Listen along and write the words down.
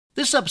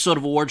This episode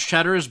of Awards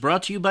Chatter is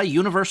brought to you by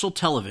Universal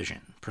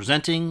Television,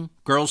 presenting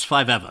Girls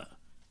 5 Eva.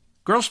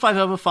 Girls 5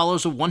 Eva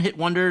follows a one-hit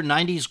wonder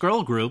 90s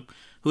girl group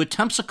who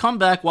attempts a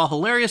comeback while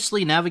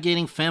hilariously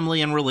navigating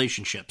family and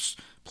relationships,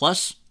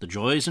 plus the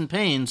joys and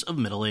pains of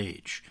middle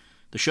age.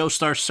 The show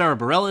stars Sarah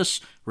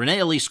Bareilles, Renee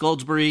Elise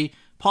Goldsberry,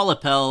 Paula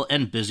Pell,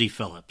 and Busy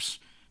Phillips.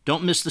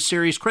 Don't miss the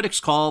series critics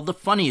call the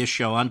funniest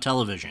show on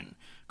television.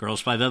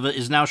 Girls 5 Eva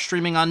is now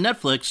streaming on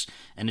Netflix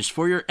and is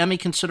for your Emmy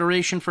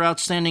consideration for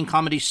Outstanding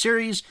Comedy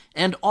Series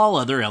and all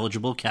other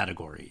eligible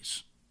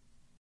categories.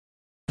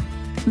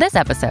 This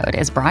episode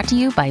is brought to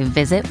you by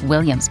Visit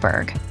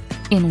Williamsburg.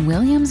 In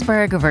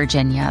Williamsburg,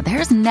 Virginia,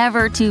 there's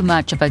never too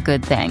much of a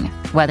good thing.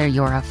 Whether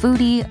you're a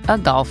foodie, a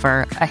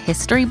golfer, a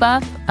history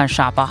buff, a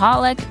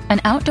shopaholic,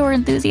 an outdoor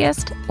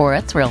enthusiast, or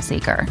a thrill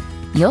seeker,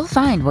 you'll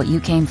find what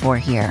you came for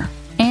here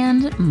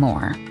and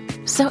more.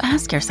 So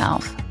ask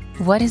yourself,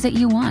 what is it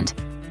you want?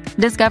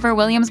 Discover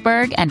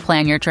Williamsburg and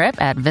plan your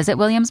trip at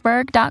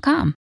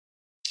visitwilliamsburg.com.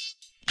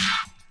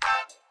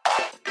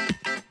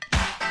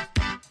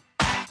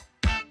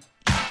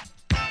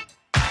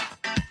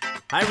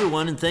 Hi,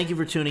 everyone, and thank you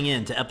for tuning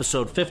in to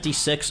episode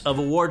 56 of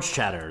Awards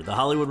Chatter, the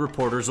Hollywood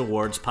Reporters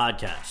Awards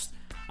podcast.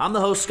 I'm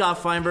the host, Scott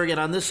Feinberg, and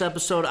on this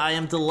episode, I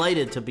am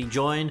delighted to be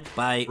joined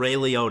by Ray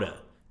Liotta.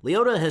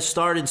 Liotta has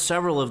starred in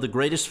several of the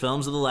greatest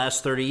films of the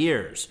last 30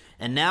 years,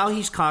 and now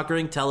he's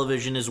conquering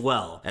television as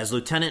well, as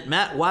Lieutenant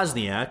Matt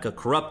Wozniak, a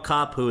corrupt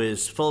cop who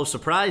is full of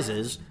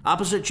surprises,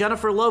 opposite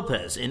Jennifer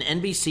Lopez in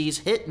NBC's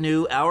hit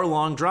new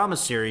hour-long drama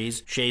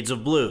series, Shades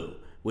of Blue,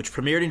 which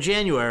premiered in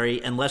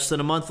January and less than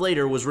a month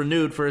later was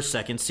renewed for a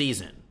second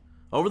season.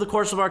 Over the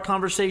course of our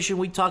conversation,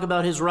 we talk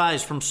about his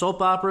rise from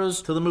soap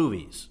operas to the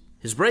movies.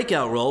 His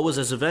breakout role was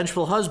as a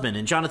vengeful husband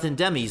in Jonathan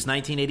Demme's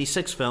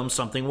 1986 film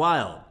Something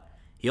Wild.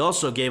 He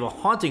also gave a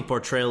haunting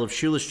portrayal of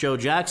Shoeless Joe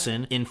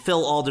Jackson in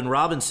Phil Alden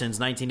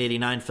Robinson's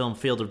 1989 film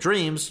Field of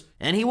Dreams,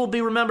 and he will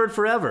be remembered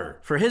forever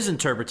for his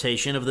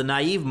interpretation of the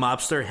naive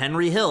mobster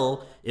Henry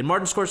Hill in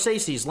Martin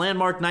Scorsese's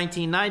landmark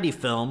 1990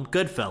 film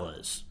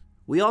Goodfellas.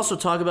 We also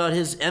talk about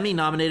his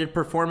Emmy-nominated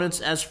performance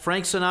as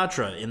Frank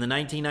Sinatra in the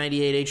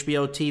 1998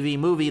 HBO TV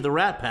movie The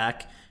Rat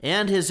Pack,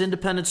 and his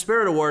Independent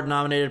Spirit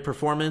Award-nominated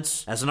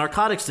performance as a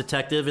narcotics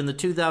detective in the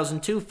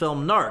 2002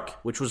 film Narc,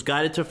 which was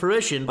guided to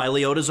fruition by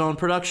Liotta's own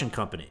production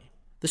company.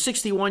 The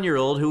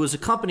 61-year-old, who was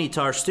accompanied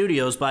to our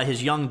studios by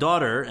his young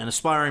daughter, an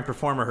aspiring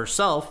performer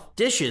herself,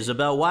 dishes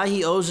about why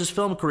he owes his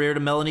film career to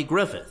Melanie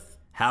Griffith,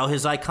 how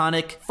his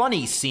iconic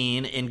funny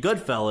scene in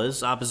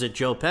Goodfellas opposite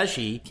Joe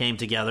Pesci came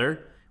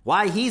together,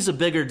 why he's a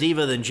bigger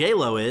diva than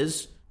J-Lo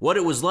is, what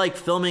it was like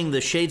filming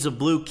the Shades of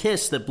Blue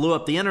kiss that blew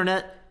up the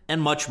internet,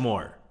 and much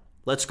more.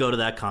 Let's go to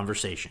that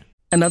conversation.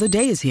 Another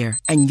day is here,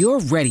 and you're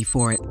ready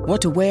for it.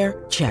 What to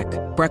wear? Check.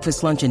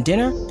 Breakfast, lunch, and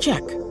dinner?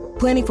 Check.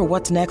 Planning for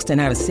what's next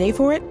and how to save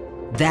for it?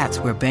 That's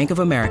where Bank of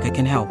America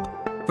can help.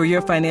 For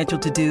your financial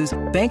to-dos,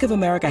 Bank of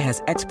America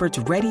has experts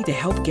ready to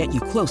help get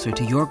you closer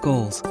to your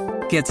goals.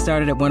 Get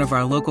started at one of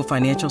our local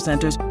financial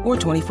centers or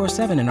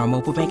 24/7 in our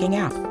mobile banking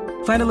app.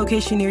 Find a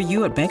location near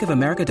you at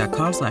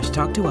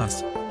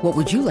bankofamerica.com/talktous. What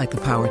would you like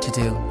the power to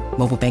do?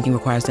 Mobile banking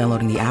requires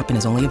downloading the app and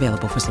is only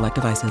available for select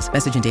devices.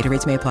 Message and data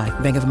rates may apply.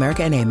 Bank of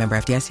America N.A., member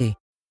FDIC.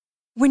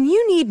 When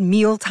you need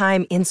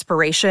mealtime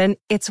inspiration,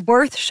 it's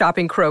worth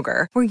shopping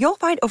Kroger, where you'll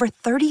find over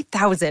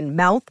 30,000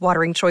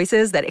 mouth-watering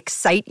choices that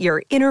excite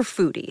your inner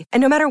foodie. And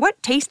no matter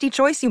what tasty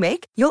choice you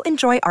make, you'll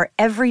enjoy our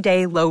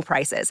everyday low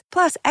prices,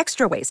 plus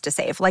extra ways to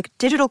save, like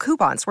digital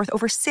coupons worth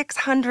over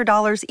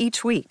 $600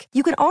 each week.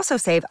 You can also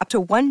save up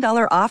to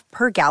 $1 off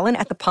per gallon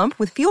at the pump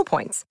with fuel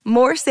points.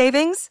 More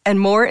savings and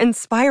more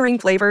inspiring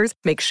flavors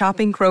make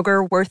shopping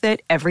Kroger worth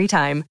it every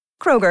time.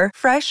 Kroger,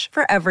 fresh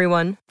for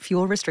everyone.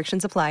 Fuel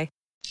restrictions apply.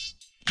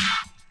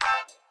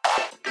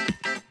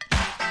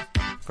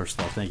 First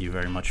of all, thank you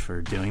very much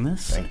for doing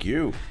this. Thank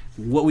you.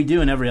 What we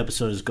do in every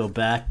episode is go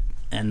back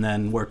and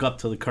then work up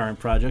to the current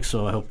project,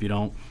 so I hope you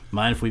don't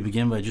mind if we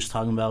begin by just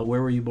talking about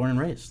where were you born and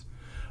raised?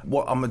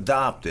 Well, I'm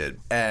adopted,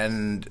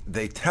 and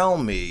they tell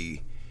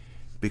me,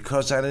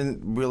 because I didn't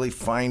really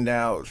find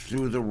out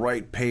through the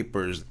right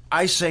papers,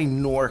 I say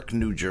Newark,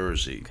 New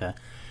Jersey. Okay.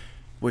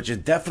 Which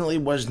it definitely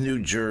was New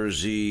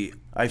Jersey.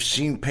 I've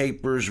seen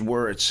papers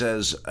where it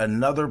says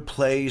another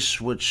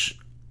place, which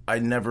I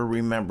never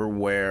remember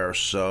where,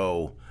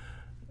 so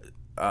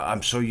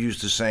I'm so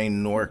used to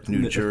saying Newark,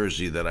 New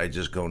Jersey that I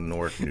just go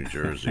Newark, New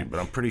Jersey, but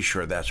I'm pretty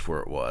sure that's where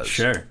it was.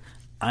 Sure.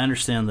 I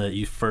understand that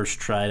you first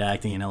tried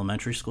acting in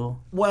elementary school.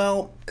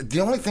 Well,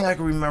 the only thing I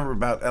can remember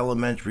about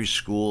elementary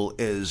school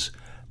is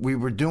we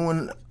were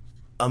doing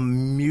a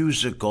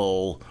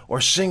musical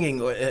or singing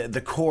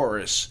the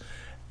chorus,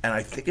 and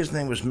I think his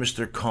name was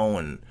Mr.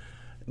 Cohen.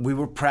 We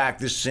were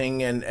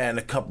practicing, and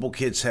a couple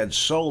kids had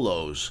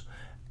solos,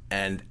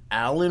 and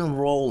Alan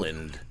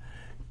Rowland,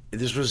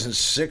 this was in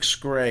 6th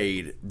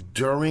grade,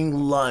 during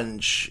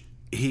lunch,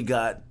 he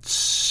got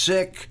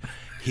sick,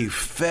 he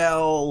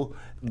fell,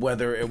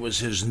 whether it was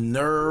his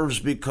nerves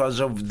because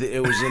of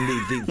it was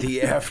in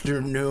the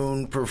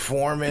afternoon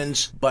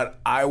performance, but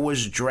I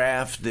was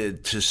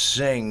drafted to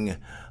sing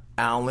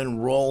Alan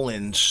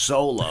Rowland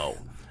solo.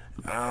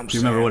 Do you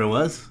remember what it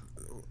was?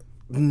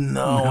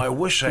 No, I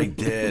wish I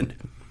did.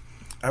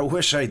 I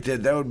wish I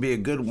did. That would be a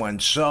good one.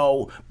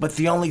 So, but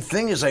the only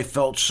thing is, I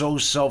felt so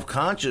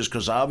self-conscious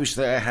because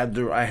obviously I had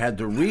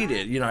to read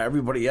it.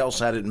 Everybody else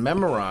had it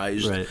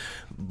memorized, right.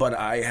 But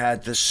I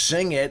had to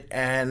sing it,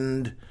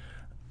 and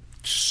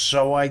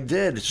so I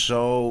did.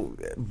 So,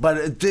 but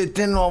it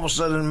didn't all of a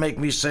sudden make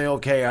me say,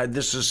 okay,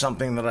 this is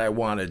something that I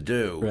want to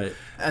do. Right.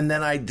 And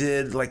then I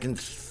did, like in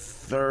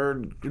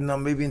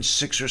maybe in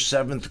 6th or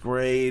 7th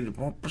grade,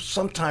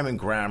 sometime in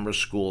grammar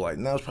school. That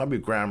was probably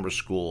grammar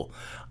school.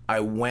 I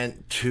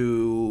went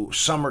to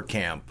summer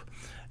camp,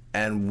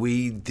 and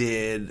we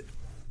did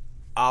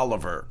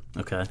Oliver.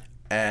 Okay.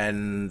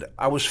 And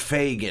I was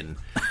Fagin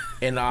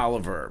in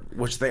Oliver,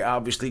 which they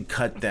obviously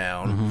cut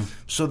down. Mm-hmm.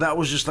 So that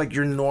was just like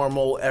your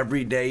normal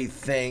everyday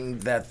thing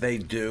that they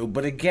do.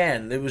 But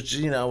again, it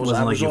was, I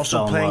was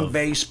also playing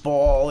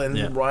baseball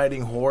and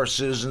riding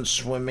horses and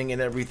swimming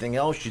and everything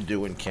else you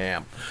do in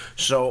camp.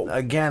 So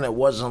again, it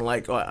wasn't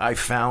like I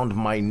found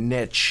my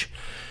niche.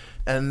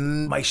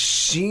 And my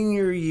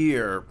senior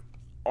year,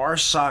 our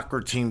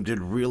soccer team did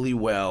really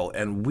well,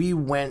 and we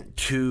went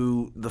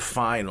to the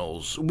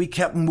finals. We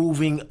kept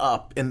moving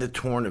up in the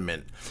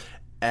tournament,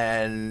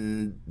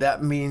 and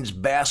that means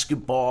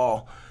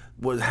basketball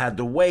had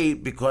to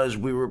wait because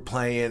we were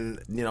playing,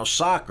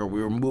 soccer.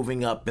 We were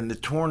moving up in the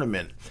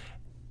tournament.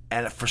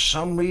 And for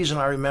some reason,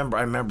 I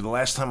remember the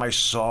last time I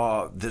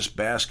saw this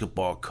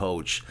basketball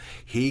coach,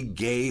 he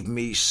gave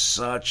me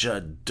such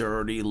a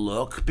dirty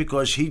look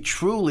because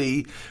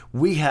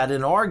we had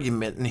an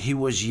argument and he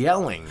was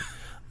yelling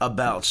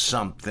about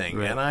something.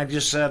 Right. And I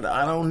just said,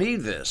 I don't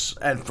need this.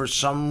 And for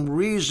some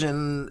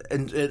reason,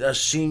 a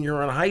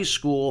senior in high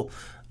school,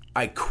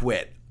 I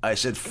quit. I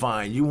said,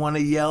 fine, you want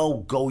to yell?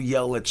 Go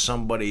yell at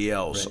somebody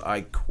else. Right.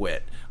 I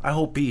quit. I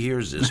hope he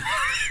hears this.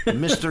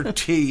 Mr.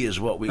 T is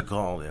what we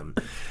call him.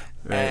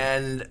 Right.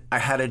 And I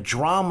had a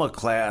drama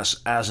class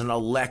as an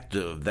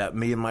elective that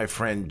me and my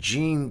friend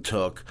Gene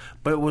took,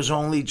 but it was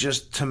only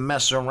just to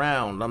mess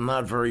around. I'm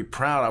not very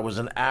proud. I was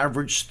an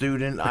average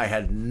student. I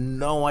had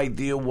no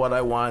idea what I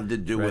wanted to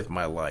do with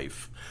my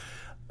life.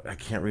 I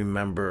can't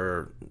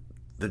remember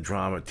the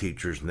drama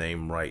teacher's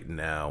name right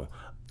now.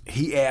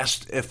 He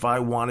asked if I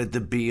wanted to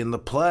be in the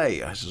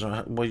play. I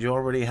said, well, you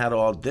already had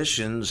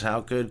auditions. How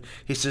could...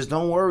 He says,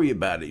 don't worry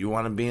about it. You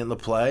want to be in the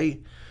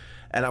play?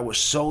 And I was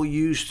so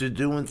used to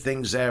doing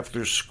things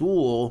after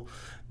school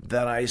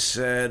that I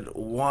said,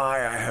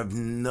 why? I have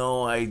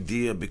no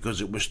idea, because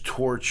it was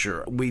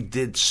torture. We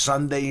did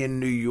Sunday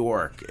in New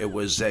York. It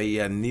was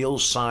a Neil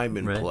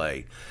Simon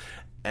play.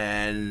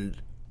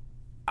 And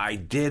I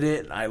did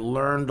it. I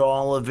learned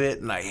all of it,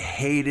 and I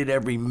hated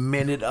every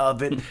minute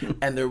of it.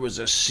 And there was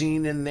a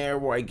scene in there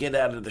where I get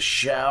out of the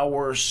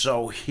shower,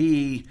 so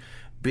he,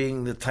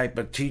 being the type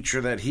of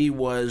teacher that he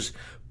was,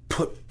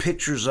 put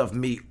pictures of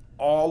me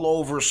all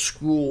over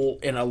school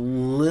in a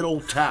little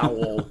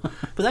towel.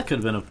 But that could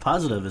have been a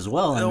positive as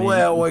well.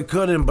 Well, it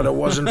couldn't, but it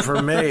wasn't for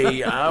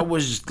me. I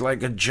was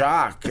like a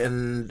jock,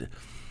 and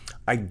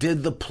I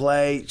did the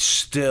play.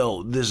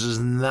 Still, this is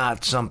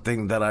not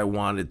something that I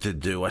wanted to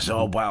do. I said,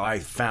 oh, wow, I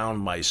found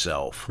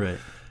myself. Right.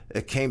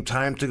 It came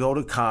time to go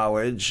to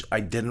college. I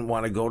didn't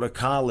want to go to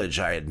college.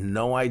 I had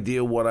no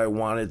idea what I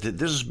wanted to.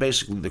 This is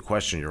basically the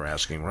question you're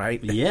asking,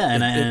 right? Yeah,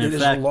 and it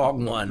is a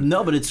long one.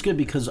 No, but it's good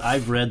because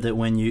I've read that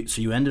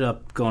you ended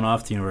up going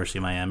off to University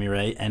of Miami,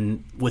 right?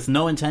 And with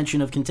no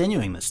intention of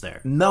continuing this there.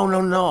 No.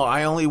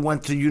 I only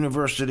went to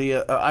university.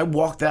 I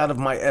walked out of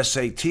my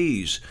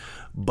SATs.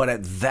 But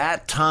at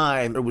that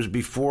time, it was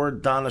before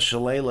Donna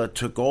Shalala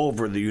took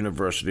over the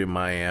University of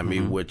Miami,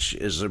 which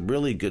is a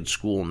really good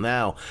school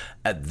now.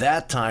 At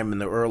that time, in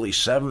the early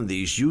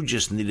 70s, you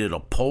just needed a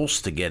pulse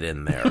to get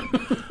in there.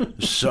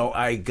 So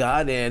I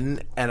got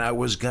in, and I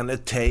was going to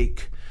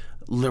take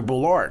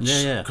liberal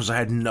arts because I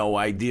had no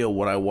idea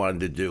what I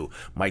wanted to do.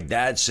 My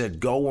dad said,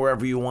 go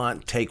wherever you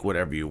want, take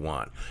whatever you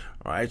want.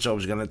 All right, so I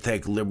was going to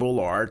take liberal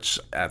arts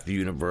at the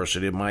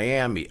University of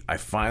Miami. I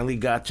finally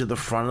got to the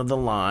front of the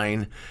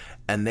line,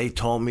 and they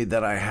told me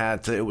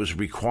that it was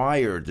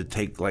required to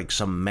take like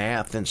some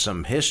math and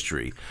some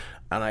history.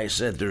 And I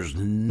said, there's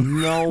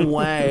no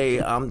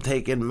way I'm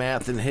taking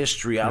math and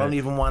history. I don't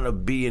even want to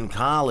be in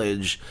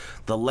college.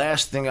 The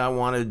last thing I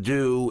want to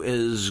do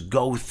is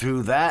go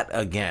through that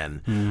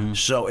again. Mm-hmm.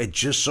 So it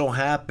just so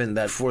happened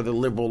that for the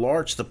liberal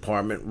arts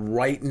department,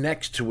 right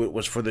next to it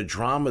was for the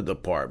drama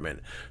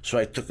department. So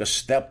I took a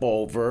step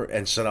over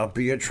and said, I'll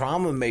be a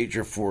drama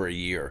major for a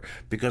year,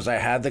 because I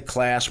had the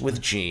class with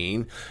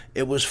Gene.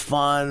 It was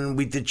fun.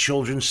 We did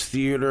children's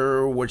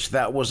theater, which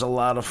that was a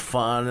lot of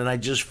fun. And I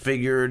just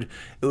figured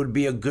it would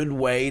be a good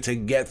way to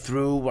get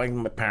through, like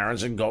my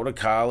parents, and go to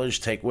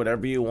college, take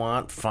whatever you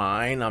want.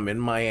 Fine, I'm in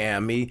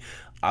Miami.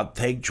 I'll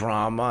take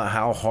drama.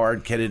 How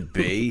hard can it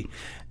be?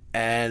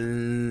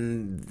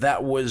 And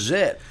that was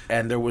it.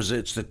 And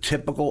it's the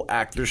typical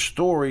actor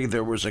story.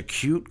 There was a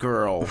cute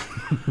girl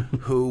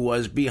who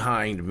was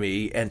behind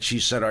me, and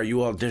she said, are you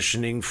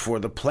auditioning for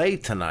the play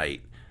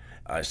tonight?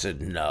 I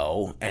said,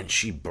 no. And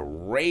she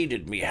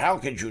berated me. How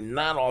could you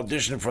not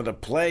audition for the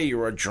play?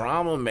 You're a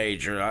drama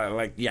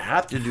major. You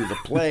have to do the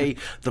play.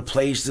 The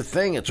play's the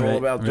thing. It's all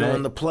about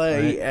doing the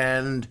play. Right.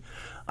 And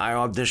I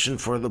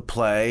auditioned for the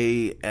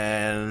play,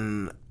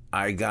 and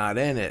I got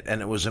in it.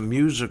 And it was a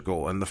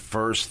musical. And the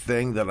first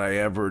thing that I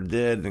ever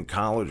did in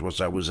college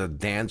was I was a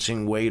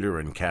dancing waiter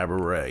in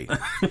cabaret.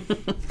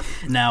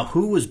 Now,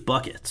 who was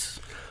Buckets?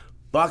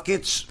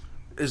 Buckets,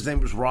 his name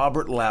was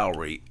Robert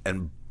Lowry,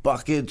 and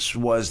Buckets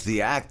was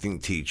the acting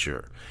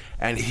teacher.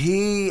 And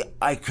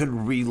I could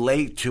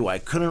relate to. I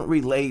couldn't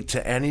relate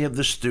to any of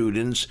the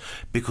students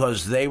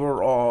because they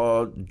were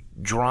all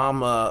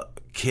drama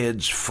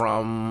kids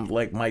from,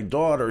 like, my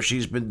daughter.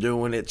 She's been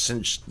doing it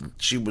since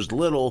she was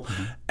little,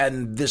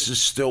 and this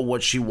is still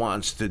what she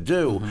wants to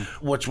do,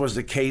 which was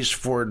the case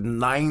for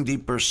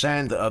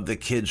 90% of the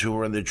kids who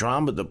were in the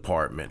drama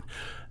department.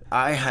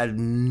 I had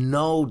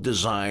no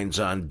designs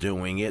on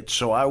doing it,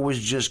 so I was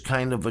just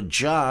kind of a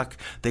jock.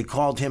 They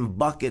called him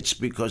Buckets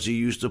because he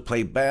used to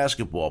play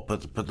basketball,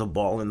 put the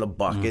ball in the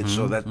bucket,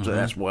 so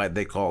that's why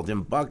they called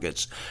him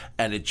Buckets.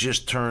 And it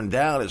just turned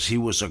out as he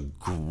was a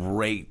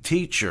great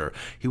teacher.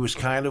 He was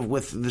kind of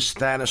with the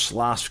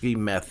Stanislavski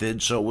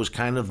method, so it was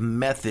kind of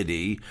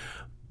methody.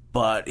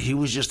 But he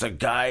was just a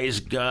guy's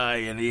guy,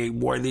 and he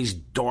wore these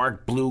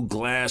dark blue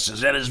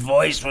glasses, and his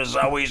voice was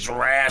always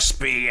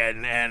raspy,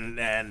 and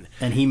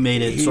he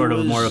made it sort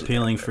of more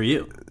appealing for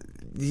you.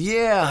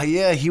 Yeah,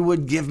 he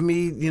would give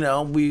me,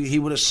 he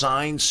would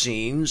assign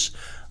scenes,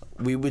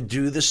 we would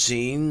do the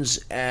scenes,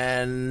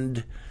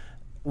 and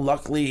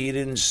luckily he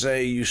didn't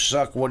say, "You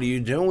suck, what are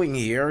you doing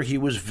here?" He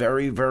was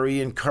very,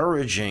 very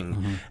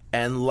encouraging.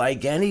 And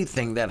like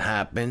anything that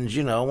happens,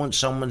 when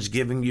someone's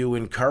giving you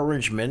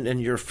encouragement and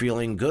you're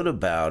feeling good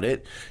about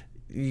it,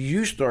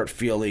 you start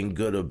feeling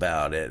good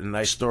about it. And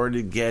I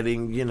started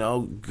getting,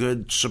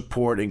 good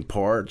supporting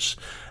parts.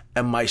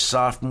 And my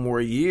sophomore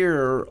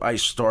year, I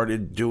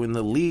started doing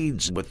the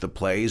leads with the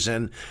plays,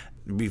 and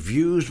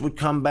reviews would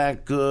come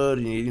back good,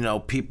 and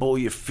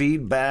your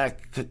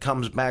feedback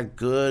comes back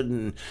good,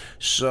 and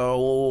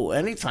so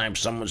anytime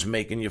someone's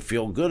making you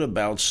feel good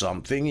about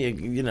something,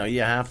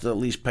 you have to at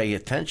least pay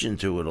attention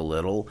to it a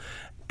little.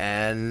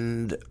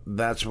 And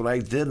that's what I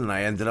did, and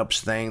I ended up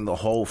staying the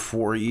whole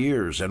 4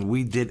 years. And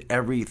we did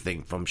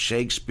everything from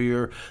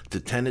Shakespeare to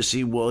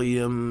Tennessee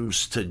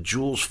Williams to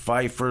Jules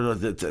Feiffer,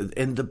 the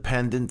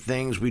independent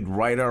things. We'd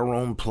write our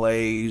own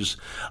plays,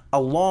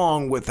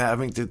 along with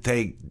having to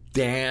take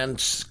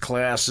dance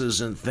classes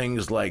and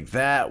things like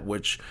that,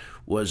 which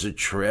was a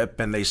trip.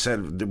 And they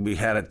said that we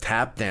had a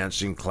tap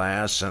dancing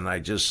class, and I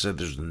just said,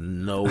 there's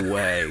no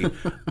way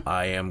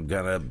I am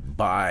going to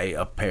buy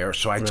a pair.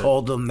 So I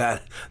told them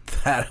that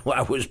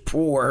I was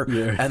poor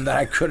and that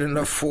I couldn't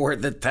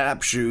afford the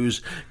tap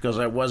shoes because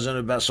I wasn't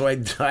about. So I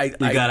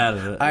got out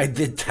of it. I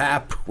did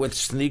tap with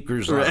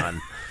sneakers on.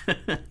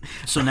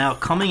 So now,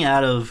 coming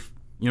out of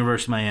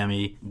University of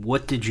Miami,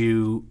 what did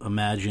you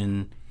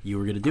imagine you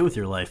were going to do with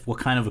your life? What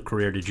kind of a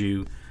career did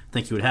you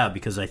think you would have?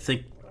 Because I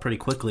think pretty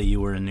quickly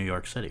you were in New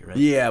York City, right?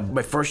 Yeah,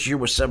 my first year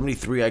was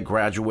 73. I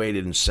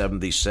graduated in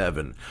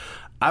 77.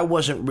 I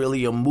wasn't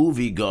really a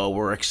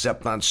moviegoer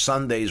except on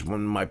Sundays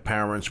when my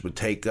parents would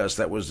take us.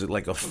 That was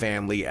like a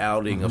family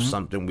outing of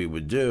something we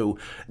would do,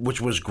 which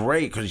was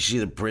great because you see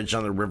the Bridge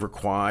on the River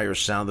Kwai or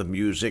Sound of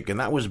Music, and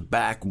that was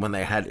back when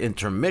they had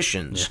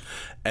intermissions,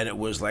 and it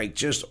was like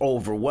just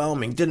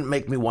overwhelming. Didn't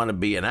make me want to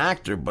be an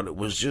actor, but it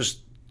was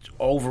just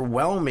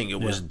overwhelming.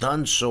 It was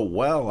done so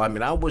well. I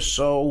mean, I was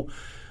so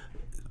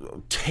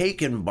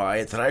taken by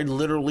it that I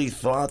literally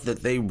thought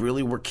that they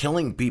really were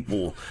killing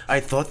people.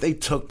 I thought they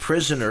took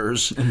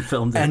prisoners and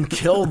filmed them and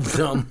killed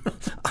them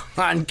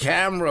on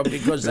camera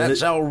because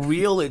that's how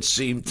real it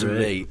seemed to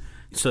me.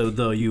 So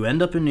though you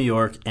end up in New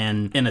York,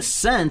 and in a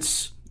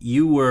sense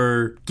you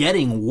were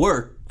getting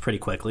work pretty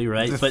quickly,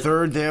 right? The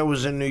third day I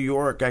was in New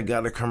York, I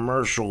got a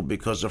commercial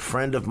because a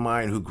friend of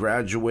mine who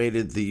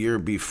graduated the year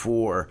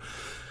before,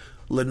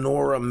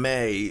 Lenora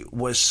May,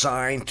 was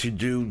signed to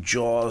do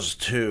Jaws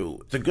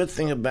 2. The good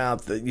thing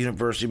about the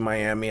University of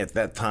Miami at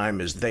that time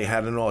is they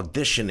had an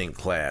auditioning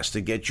class to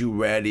get you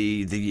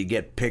ready. You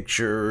get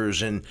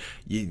pictures and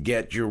you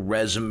get your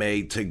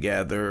resume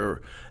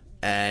together,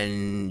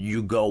 and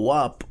you go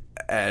up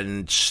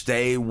and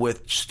stay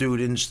with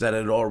students that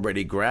had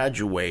already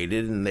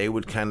graduated, and they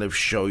would kind of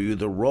show you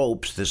the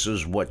ropes. This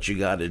is what you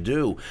got to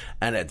do.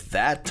 And at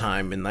that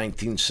time in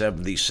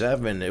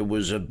 1977, it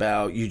was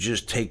about you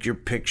just take your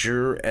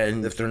picture,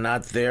 and if they're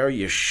not there,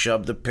 you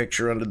shove the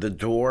picture under the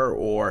door,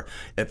 or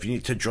if you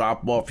need to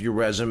drop off your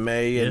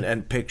resume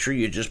and picture,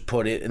 you just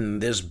put it in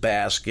this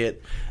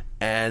basket,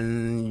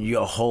 and you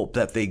hope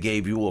that they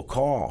gave you a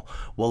call.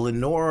 Well,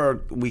 Lenora,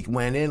 we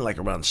went in like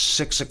around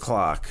 6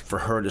 o'clock for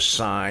her to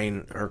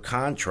sign her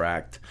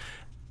contract,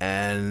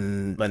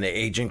 and when the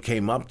agent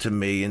came up to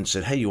me and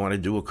said, "Hey, you want to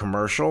do a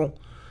commercial?"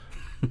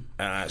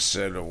 And I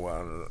said,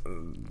 well,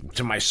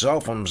 to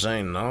myself, I'm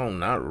saying, no,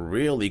 not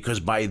really, because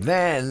by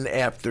then,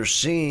 after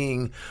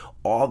seeing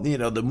all, you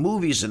know, the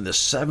movies in the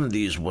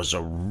 70s was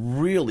a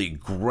really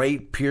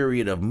great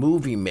period of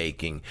movie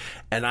making.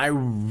 And I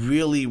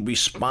really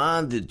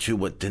responded to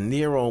what De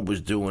Niro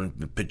was doing,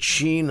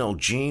 Pacino,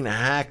 Gene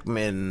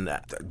Hackman,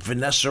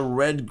 Vanessa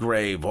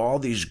Redgrave, all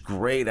these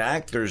great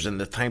actors and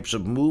the types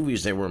of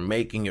movies they were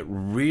making. It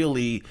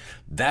really,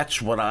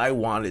 that's what I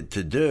wanted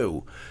to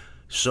do.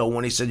 So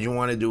when he said, you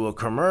want to do a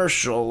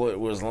commercial, it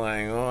was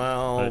like,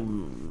 well,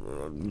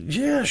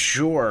 yeah,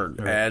 sure.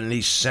 Right. And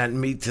he sent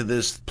me to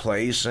this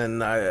place,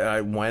 and I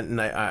went, and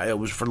it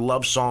was for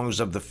Love Songs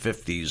of the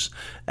 50s.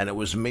 And it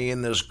was me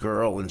and this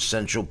girl in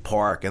Central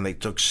Park, and they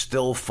took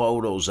still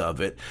photos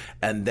of it.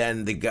 And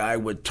then the guy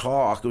would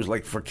talk. It was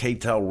like for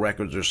KTEL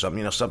Records or something,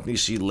 you know, something you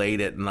see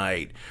late at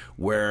night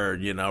where,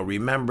 you know,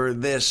 remember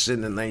this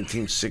in the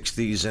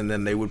 1960s, and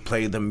then they would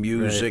play the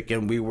music, right.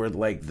 And we were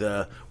like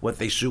what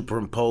they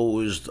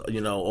superimposed,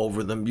 you know,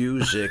 over the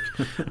music,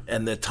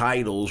 and the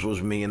titles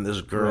was me and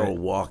this girl right.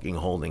 walking,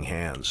 holding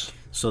hands.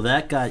 So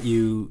that got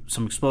you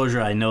some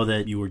exposure. I know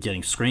that you were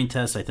getting screen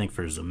tests, I think,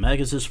 for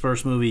Zemeckis'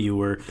 first movie. You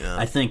were,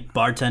 I think,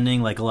 bartending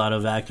like a lot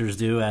of actors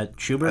do at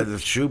Shubert. At the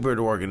Shubert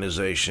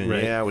organization,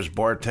 right. Yeah. I was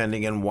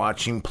bartending and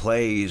watching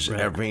plays right.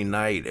 every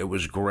night. It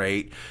was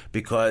great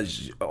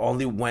because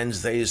only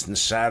Wednesdays and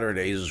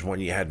Saturdays is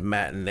when you had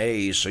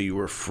matinees, so you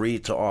were free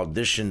to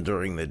audition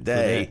during the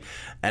day.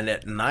 Mm-hmm. And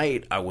at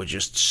night, I would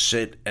just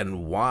sit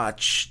and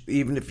watch.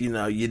 Even if, you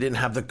know, you didn't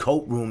have the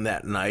coat room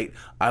that night,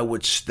 I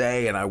would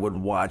stay and I would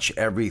watch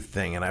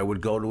everything, and I would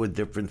go to a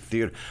different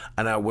theater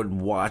and I would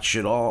watch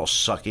it all,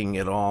 sucking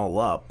it all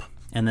up.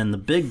 And then the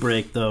big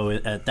break, though,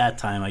 at that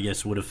time, I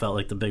guess would have felt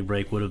like the big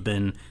break would have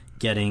been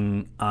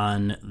getting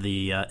on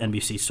the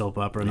NBC soap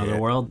opera Another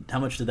World. How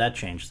much did that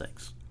change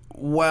things?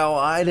 Well,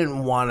 I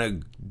didn't want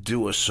to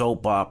do a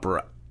soap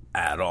opera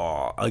at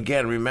all.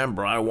 Again,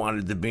 remember, I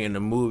wanted to be in a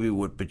movie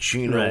with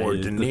Pacino right, or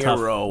De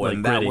Niro, tough,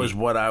 and that was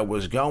what I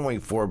was going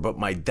for. But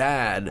my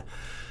dad,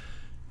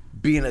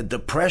 being a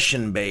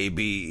depression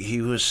baby,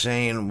 he was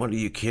saying, what, are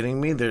you kidding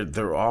me?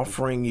 They're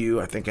offering you,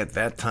 I think at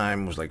that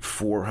time it was like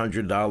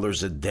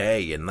 $400 a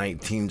day in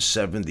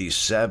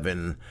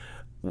 1977,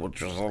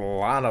 which was a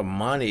lot of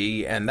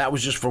money, and that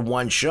was just for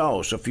one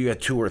show. So if you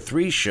had 2 or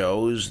 3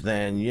 shows,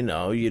 then, you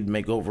know, you'd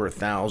make over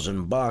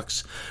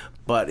 $1,000.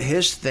 But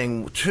his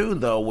thing, too,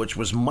 though, which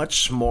was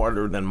much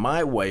smarter than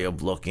my way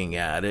of looking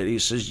at it, he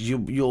says,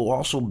 you'll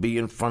also be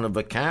in front of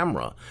a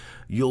camera.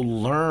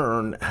 You'll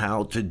learn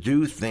how to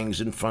do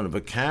things in front of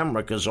a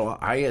camera, because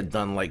I had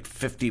done like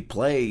 50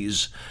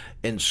 plays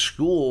in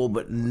school,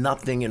 but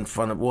nothing in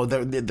front of, well,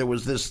 there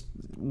was this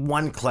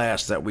one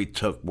class that we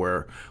took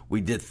where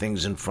we did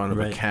things in front of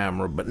right. a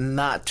camera, but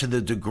not to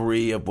the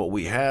degree of what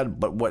we had.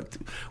 But what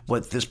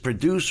this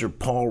producer,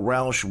 Paul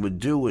Rausch, would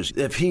do is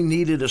if he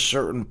needed a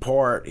certain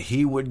part,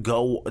 he would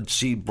go and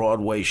see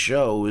Broadway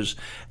shows,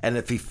 and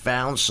if he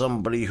found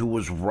somebody who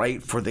was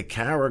right for the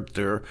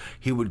character,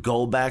 he would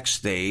go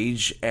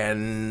backstage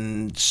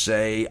and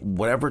say,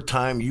 whatever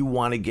time you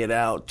want to get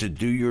out to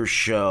do your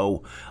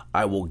show,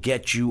 I will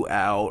get you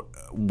out.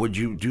 Would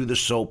you do the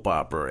soap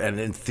opera? And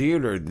in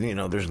theater, you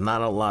know, there's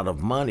not a lot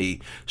of money,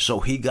 so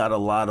he got a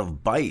lot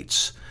of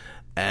bites.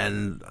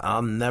 And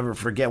I'll never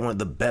forget, one of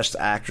the best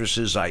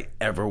actresses I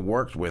ever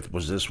worked with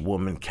was this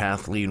woman,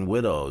 Kathleen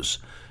Widows,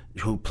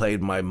 who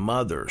played my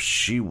mother.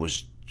 She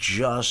was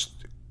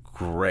just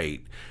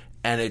great.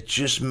 And it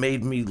just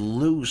made me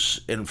loose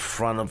in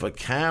front of a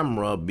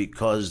camera,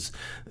 because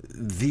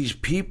these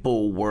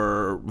people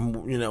were,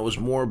 you know, it was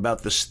more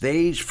about the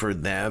stage for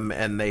them,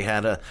 and they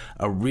had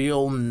a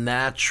real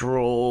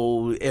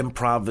natural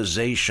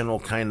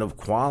improvisational kind of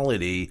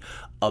quality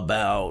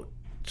about,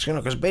 you know,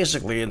 because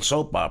basically in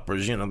soap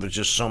operas, you know, there's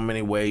just so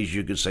many ways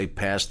you could say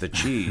pass the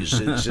cheese.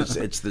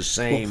 It's the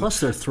same. Well, plus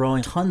they're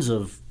throwing tons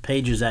of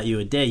pages at you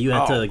a day. You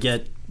had to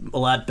get a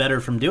lot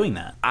better from doing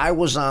that. I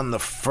was on the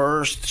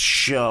first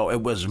show.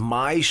 It was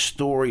my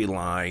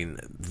storyline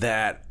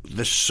that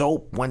the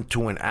soap went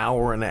to an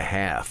hour and a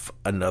half,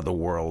 Another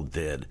World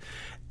did.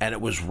 And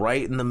it was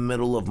right in the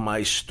middle of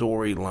my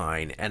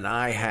storyline. And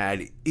I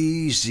had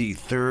easy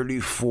 30,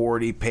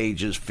 40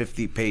 pages,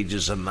 50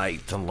 pages a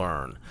night to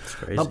learn. That's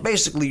crazy. Now,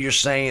 basically, you're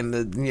saying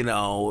that, you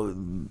know,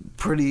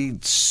 pretty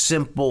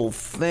simple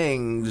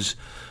things,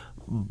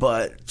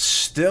 but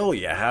still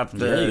you have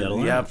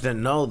to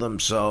know them.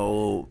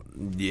 So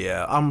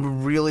yeah,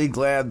 I'm really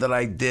glad that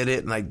I did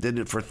it, and I did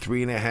it for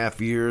 3.5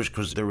 years,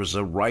 because there was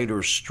a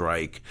writer's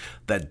strike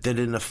that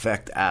didn't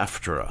affect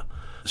AFTRA.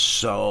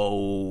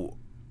 So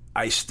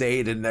I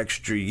stayed an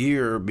extra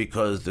year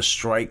because the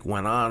strike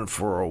went on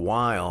for a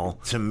while.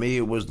 To me,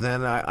 it was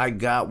then I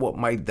got what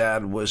my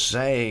dad was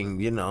saying,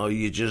 you know,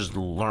 you just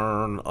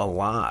learn a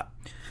lot.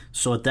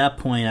 So at that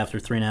point, after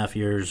 3.5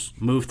 years,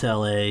 moved to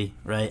LA,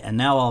 right? And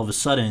now all of a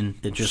sudden,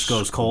 it just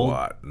goes cold?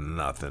 What?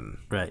 Nothing.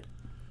 Right.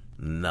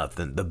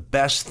 Nothing. The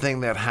best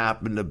thing that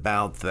happened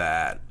about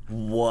that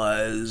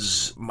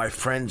was my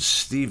friend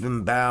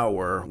Stephen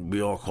Bauer. We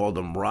all called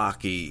him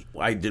Rocky.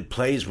 I did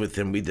plays with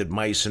him. We did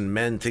Mice and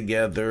Men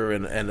together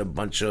and a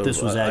bunch of...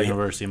 This was at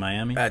University of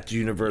Miami? At the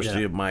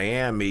University of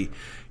Miami.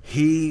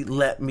 he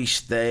let me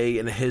stay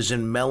in his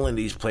and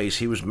Melanie's place.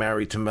 He was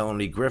married to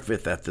Melanie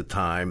Griffith at the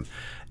time,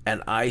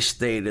 and I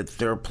stayed at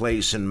their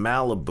place in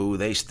Malibu.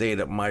 They stayed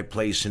at my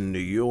place in New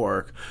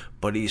York.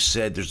 But he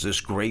said, there's this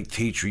great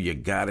teacher, you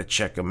got to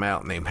check him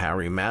out, named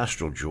Harry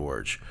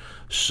Mastelgeorge.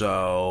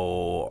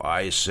 So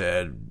I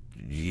said,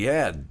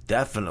 yeah,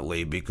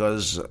 definitely,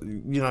 because,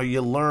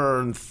 you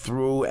learn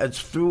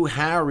through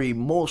Harry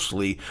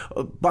mostly.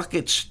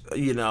 Buckets,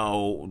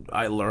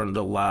 I learned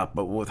a lot,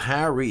 but with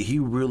Harry, he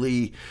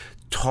really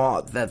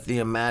taught that the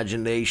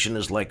imagination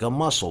is like a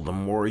muscle. The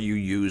more you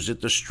use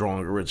it, the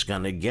stronger it's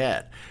going to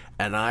get.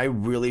 And I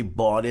really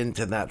bought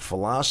into that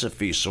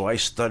philosophy, so I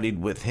studied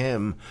with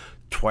him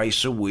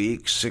twice a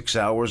week, 6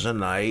 hours a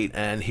night,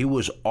 and he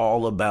was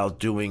all about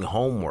doing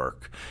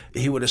homework.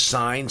 He would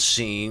assign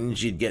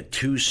scenes. You'd get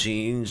 2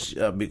 scenes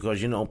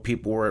because,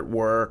 people were at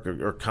work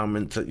or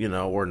coming to,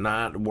 or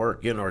not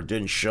working or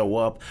didn't show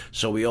up.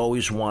 So he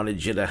always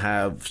wanted you to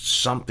have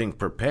something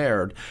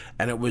prepared,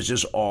 and it was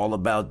just all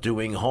about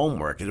doing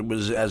homework. It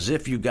was as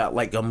if you got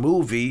like a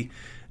movie,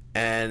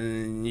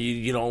 and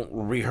you don't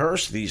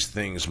rehearse these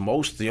things.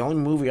 The only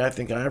movie I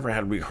think I ever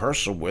had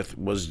rehearsal with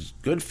was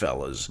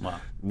Goodfellas.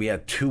 Wow. We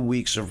had 2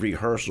 weeks of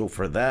rehearsal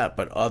for that,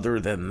 but other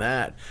than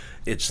that,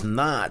 it's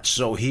not.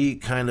 So he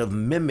kind of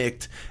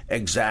mimicked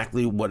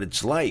exactly what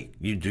it's like.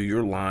 You do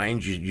your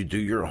lines, you do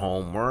your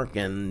homework,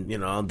 and,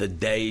 the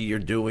day you're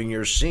doing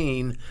your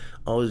scene,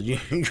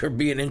 you're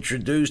being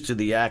introduced to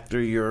the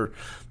actor you're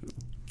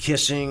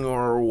kissing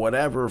or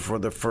whatever for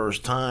the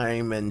first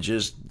time and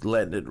just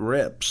letting it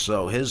rip.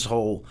 So his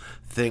whole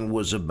thing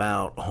was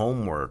about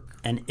homework.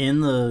 And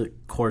in the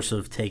course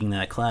of taking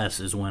that class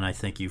is when I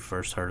think you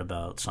first heard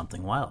about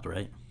Something Wild,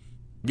 right?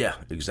 Yeah,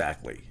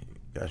 exactly.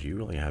 Gosh, you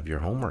really have your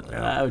homework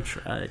now. I would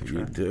try.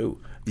 You do.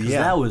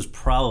 Yeah. That was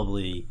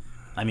probably,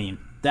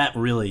 that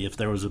really, if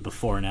there was a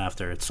before and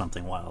after, it's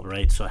Something Wild,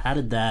 right? So how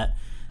did that...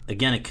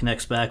 Again, it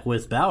connects back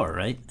with Bauer,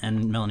 right?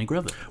 And Melanie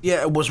Griffith.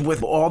 Yeah, it was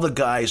with all the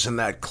guys in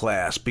that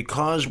class.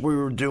 Because we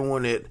were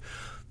doing it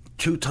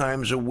 2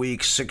 times a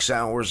week, 6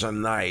 hours a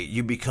night,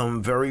 you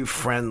become very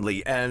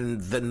friendly. And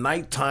the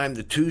nighttime,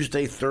 the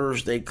Tuesday,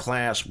 Thursday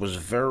class was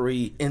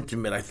very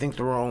intimate. I think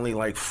there were only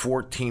like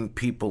 14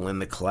 people in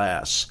the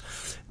class.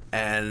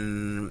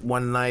 And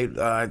one night,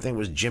 I think it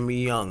was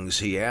Jimmy Young's,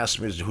 he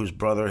asked me, whose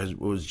brother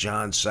was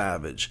John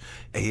Savage.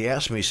 He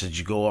asked me, he said,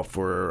 you go up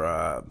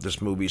for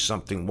this movie,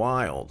 Something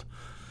Wild?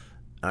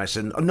 And I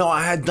said, no,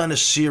 I had done a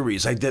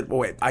series. I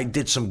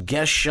did some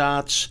guest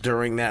shots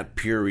during that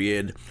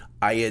period.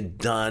 I had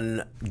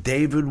done,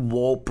 David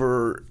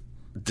Wolper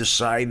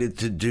decided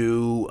to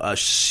do a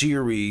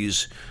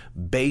series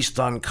based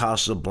on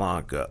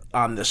Casablanca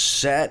on the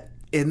set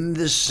in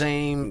the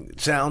same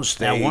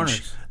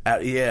soundstage.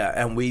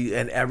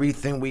 And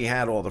everything we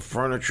had, all the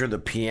furniture, the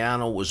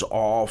piano was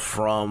all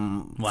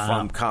from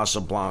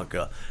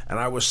Casablanca. And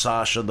I was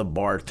Sasha, the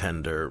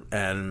bartender.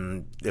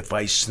 And if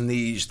I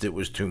sneezed, it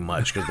was too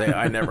much because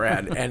I never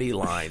had any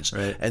lines.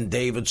 Right. And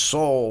David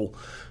Soul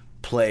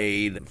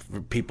played,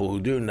 for people who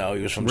do know,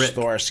 he was from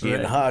Starsky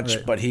and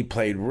Hutch, but he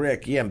played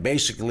Rick. Yeah, and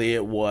basically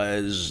it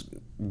was,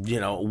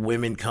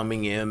 women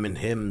coming in and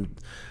him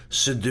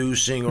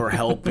seducing or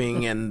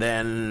helping, and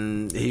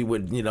then he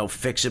would,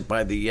 fix it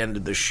by the end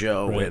of the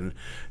show. Right. And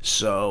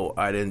so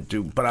I didn't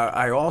do, but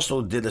I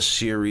also did a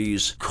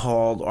series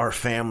called Our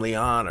Family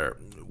Honor,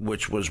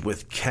 which was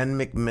with Ken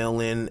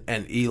McMillan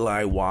and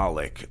Eli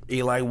Wallach.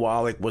 Eli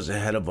Wallach was the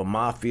head of a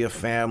mafia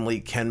family.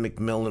 Ken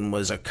McMillan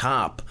was a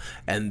cop,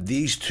 and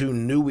these two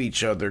knew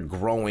each other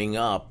growing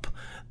up.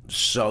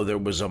 So there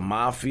was a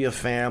mafia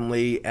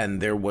family and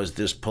there was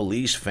this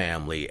police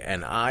family,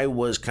 and I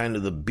was kind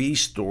of the B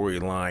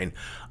storyline.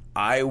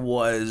 I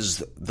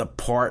was the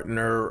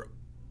partner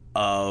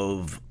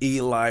of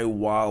Eli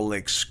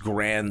Wallach's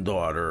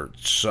granddaughter,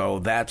 so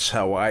that's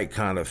how I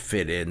kind of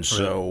fit in.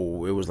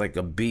 So it was like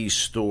a B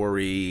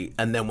story,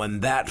 and then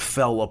when that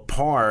fell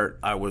apart,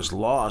 I was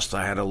lost.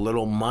 I had a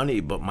little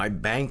money, but my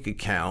bank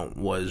account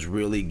was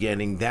really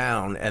getting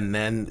down, and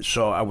then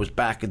so I was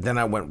back, and then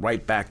I went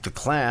right back to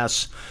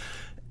class.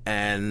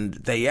 And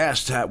they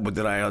asked,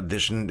 did I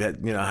audition?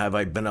 Have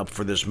I been up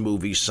for this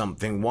movie,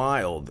 Something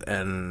Wild?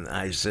 And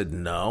I said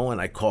no.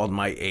 And I called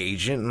my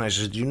agent and I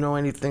said, do you know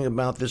anything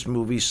about this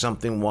movie,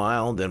 Something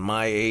Wild? And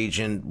my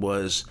agent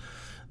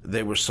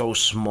they were so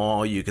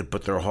small you could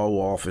put their whole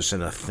office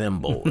in a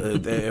thimble.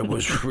 It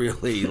was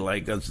really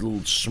like a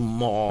little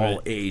small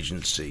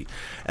agency.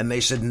 And they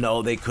said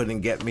no, they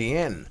couldn't get me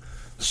in.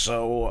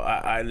 So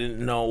I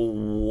didn't know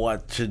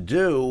what to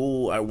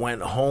do. I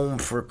went home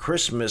for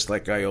Christmas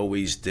like I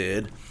always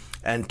did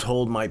and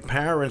told my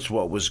parents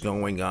what was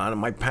going on. And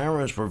my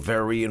parents were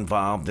very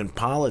involved in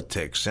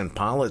politics, and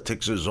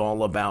politics is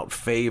all about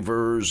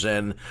favors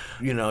and,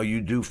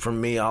 you do for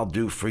me, I'll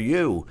do for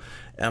you.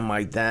 And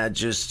my dad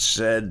just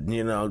said,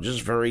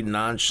 just very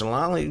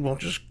nonchalantly, well,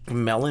 just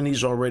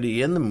Melanie's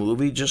already in the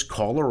movie. Just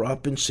call her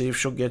up and see if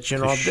she'll get you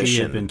an audition.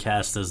 She had been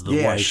cast as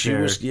the wife. She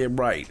was,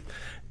 right.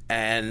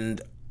 And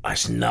I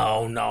said,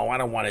 no, I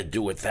don't want to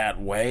do it that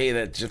way.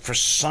 That for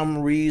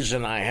some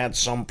reason I had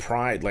some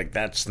pride, like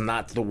that's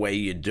not the way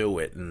you do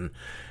it. And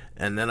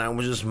then I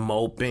was just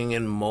moping,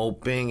 and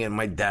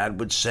my dad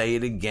would say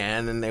it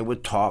again, and they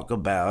would talk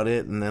about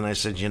it. And then I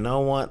said, you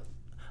know what?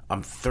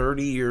 I'm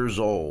 30 years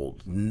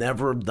old,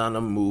 never done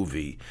a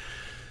movie.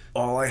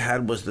 All I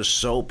had was the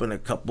soap and a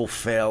couple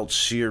failed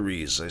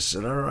series. I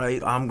said, all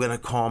right, I'm going to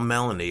call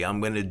Melanie.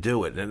 I'm going to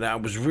do it. And I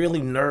was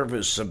really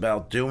nervous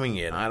about doing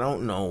it. I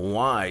don't know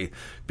why,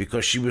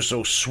 because she was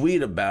so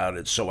sweet about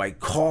it. So I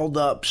called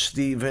up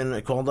Steven. I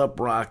called up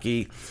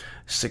Rocky. I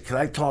said, can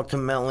I talk to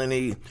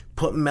Melanie?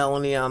 Put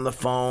Melanie on the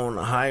phone.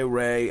 Hi,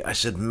 Ray. I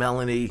said,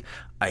 Melanie,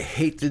 I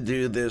hate to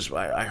do this.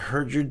 I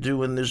heard you're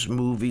doing this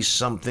movie,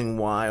 Something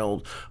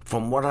Wild.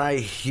 From what I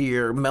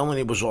hear,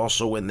 Melanie was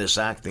also in this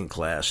acting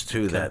class,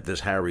 too, this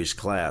Harry's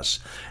class.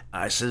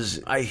 I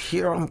says, I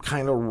hear I'm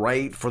kind of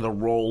right for the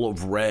role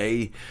of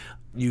Ray.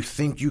 You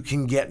think you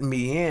can get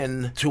me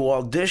in to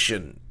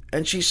audition?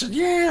 And she said,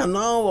 yeah,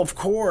 no, of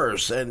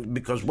course. And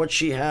because what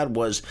she had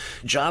was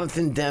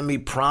Jonathan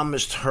Demme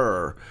promised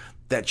her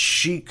that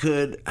she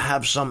could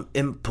have some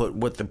input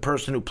with the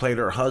person who played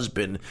her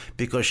husband,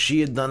 because she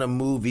had done a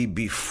movie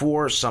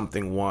before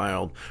Something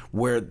Wild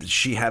where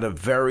she had a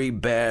very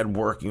bad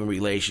working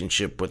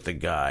relationship with the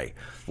guy.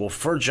 Well,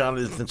 first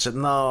Jonathan said,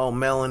 no,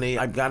 Melanie,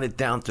 I've got it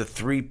down to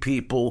 3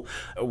 people.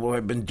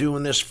 I've been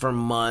doing this for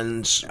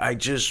months. I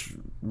just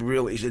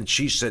really, and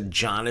she said,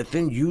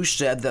 Jonathan, you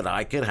said that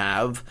I could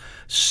have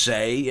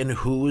say in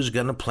who is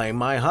going to play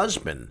my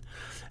husband.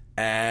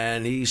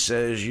 And he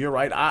says, you're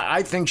right.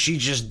 I think she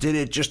just did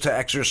it just to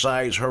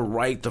exercise her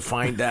right to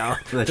find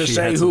out, to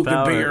say who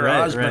could be her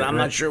husband. I'm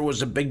not sure it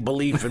was a big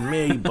belief in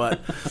me,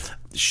 but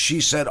she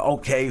said,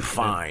 okay,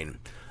 fine.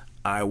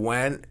 I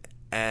went,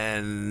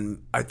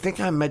 and I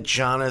think I met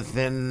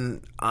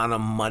Jonathan on a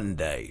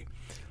Monday.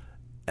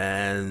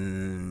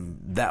 And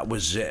that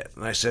was it.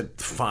 And I said,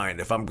 fine,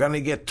 if I'm going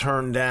to get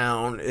turned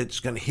down,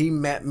 he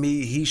met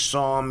me, he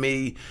saw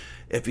me.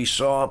 If he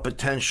saw a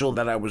potential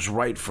that I was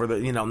right for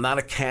not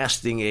a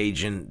casting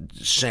agent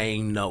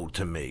saying no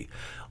to me.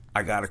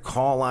 I got a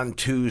call on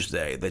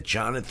Tuesday that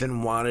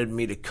Jonathan wanted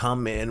me to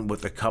come in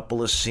with a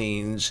couple of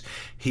scenes.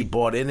 He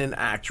brought in an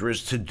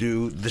actress to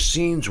do the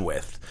scenes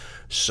with.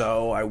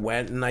 So I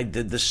went and I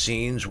did the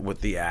scenes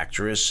with the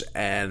actress,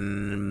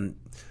 and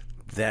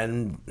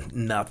then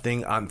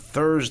nothing. On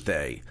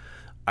Thursday,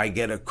 I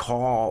get a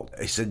call.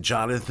 I said,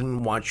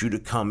 Jonathan wants you to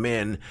come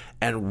in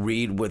and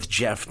read with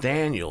Jeff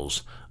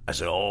Daniels. I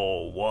said,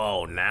 oh,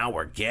 whoa, now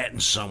we're getting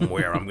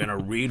somewhere. I'm going to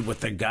read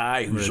with a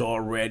guy who's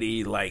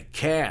already,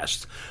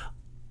 cast.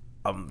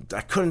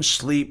 I couldn't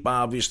sleep,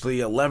 obviously,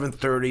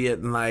 11:30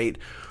 at night.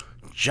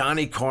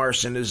 Johnny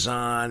Carson is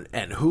on,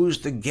 and who's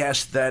the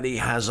guest that he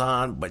has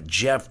on but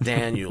Jeff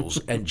Daniels?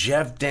 And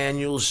Jeff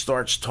Daniels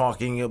starts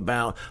talking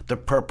about the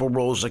Purple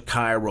Rose of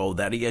Cairo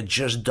that he had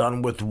just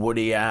done with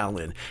Woody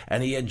Allen,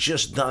 and he had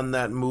just done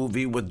that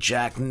movie with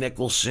Jack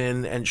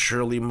Nicholson and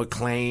Shirley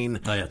MacLaine,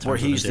 where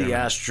he's the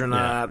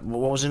astronaut. Yeah.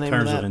 What was the name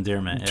of that? Terms of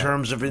Endearment.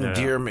 Terms of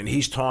Endearment.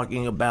 He's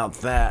talking about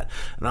that,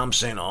 and I'm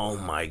saying, oh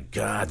my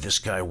God, this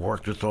guy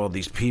worked with all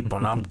these people,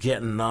 and I'm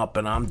getting up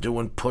and I'm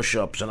doing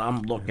push-ups and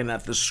I'm looking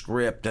at the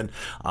script and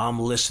I'm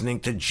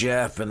listening to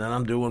Jeff, and then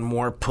I'm doing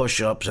more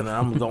push-ups, and then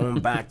I'm going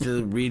back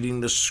to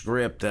reading the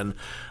script, and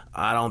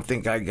I don't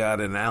think I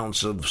got an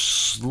ounce of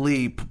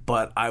sleep,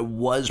 but I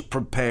was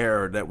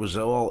prepared. That was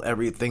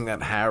everything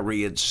that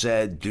Harry had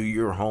said, do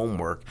your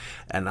homework,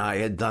 and I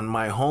had done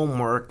my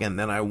homework, and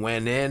then I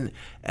went in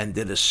and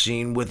did a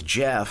scene with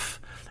Jeff.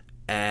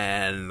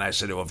 And I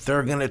said, well, if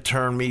they're going to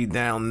turn me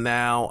down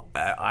now,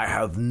 I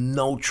have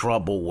no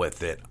trouble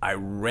with it. I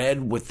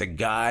read with the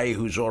guy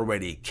who's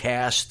already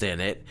cast in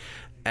it,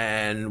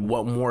 and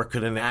what more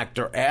could an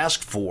actor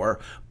ask for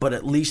but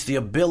at least the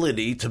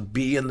ability to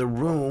be in the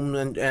room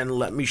and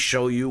let me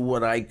show you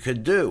what I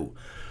could do.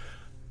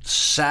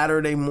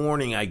 Saturday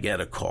morning, I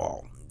get a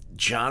call.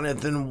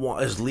 Jonathan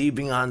is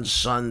leaving on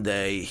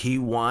Sunday. He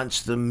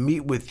wants to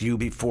meet with you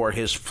before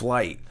his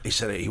flight. He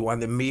said he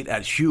wanted to meet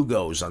at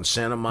Hugo's on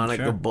Santa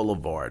Monica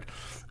Boulevard.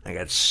 I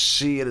got to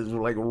see it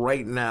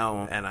right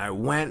now. And I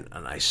went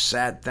and I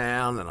sat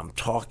down and I'm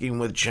talking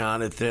with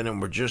Jonathan,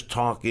 and we're just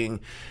talking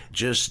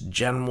just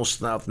general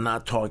stuff,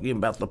 not talking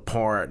about the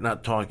part,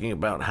 not talking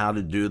about how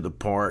to do the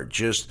part,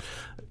 just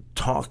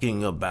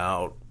talking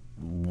about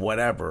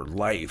whatever,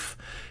 life.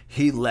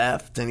 He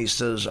left and he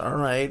says, all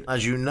right,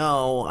 as you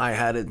know, I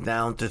had it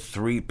down to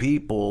 3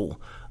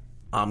 people.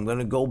 I'm going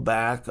to go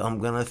back. I'm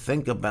going to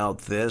think about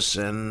this,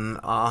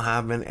 and I'll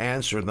have an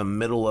answer the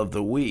middle of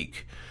the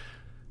week.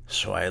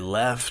 So I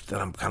left,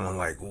 and I'm kind of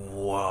like,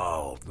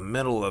 whoa, the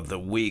middle of the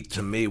week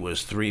to me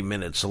was 3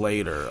 minutes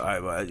later.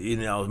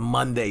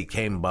 Monday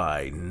came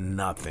by,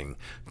 nothing.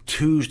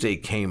 Tuesday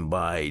came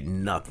by,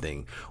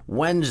 nothing.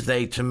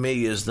 Wednesday to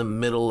me is the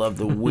middle of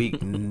the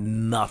week,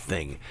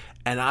 nothing.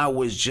 And I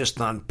was just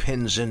on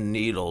pins and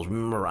needles.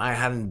 Remember, I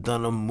hadn't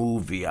done a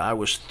movie. I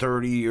was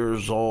 30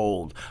 years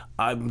old.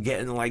 I'm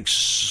getting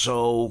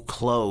so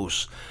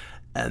close.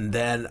 And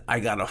then I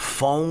got a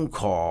phone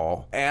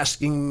call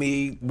asking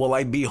me, will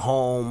I be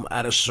home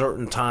at a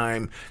certain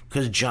time,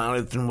 because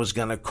Jonathan was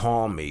going to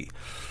call me.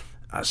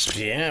 I said,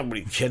 yeah, what are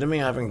you kidding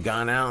me? I haven't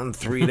gone out in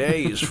 3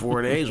 days,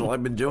 4 days. All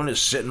I've been doing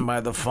is sitting by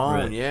the phone.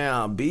 Right. Yeah,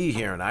 I'll be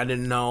here. And I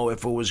didn't know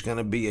if it was going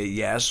to be a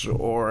yes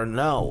or a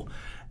no.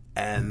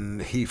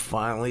 And he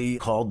finally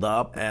called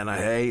up and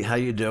hey, how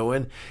you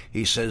doing?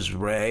 He says,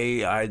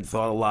 Ray, I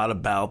thought a lot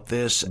about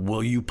this.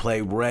 Will you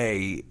play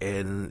Ray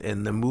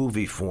in the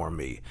movie for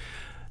me?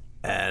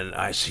 And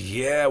I said,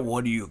 yeah,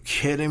 what are you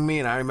kidding me?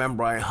 And I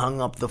remember I hung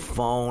up the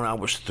phone. I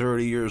was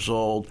 30 years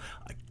old.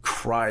 I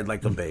cried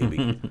like a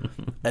baby.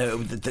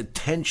 The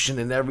tension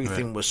and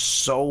everything was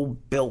so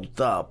built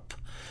up,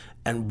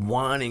 and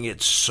wanting it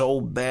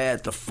so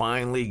bad to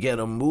finally get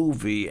a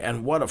movie.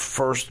 And what a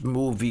first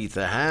movie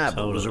to have.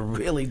 Totally. It was a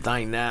really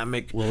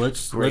dynamic, well,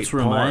 let's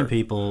remind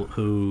people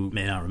who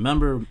may not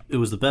remember, it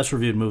was the best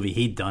reviewed movie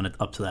he'd done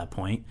up to that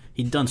point.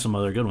 He'd done some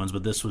other good ones,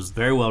 but this was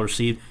very well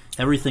received.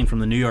 Everything from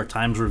the New York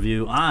Times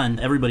review on,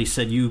 everybody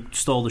said you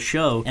stole the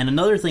show. And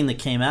another thing that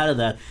came out of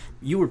that,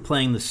 you were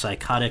playing the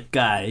psychotic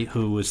guy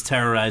who was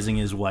terrorizing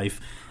his wife,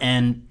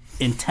 and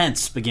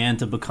intense began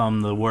to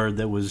become the word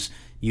that was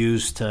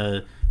used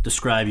to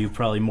describe you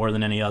probably more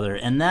than any other.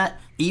 And that,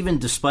 even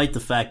despite the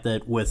fact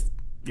that with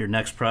your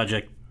next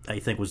project, I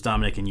think was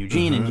Dominic and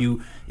Eugene,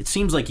 and it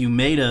seems like you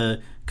made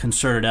a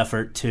concerted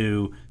effort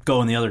to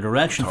go in the other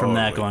direction from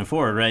that going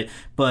forward, right?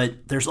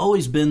 But there's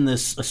always been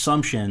this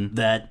assumption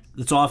that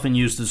it's often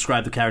used to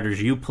describe the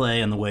characters you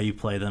play and the way you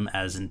play them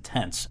as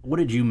intense. What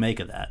did you make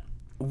of that?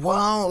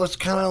 Well, it's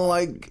kind of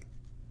like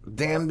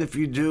damned if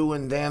you do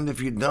and damned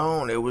if you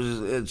don't.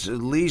 It's at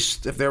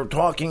least, if they were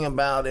talking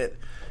about it,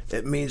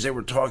 it means they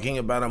were talking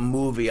about a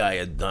movie I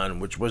had done,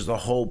 which was the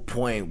whole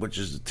point, which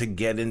is to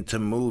get into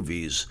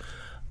movies.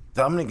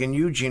 Dominic and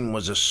Eugene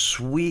was a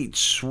sweet,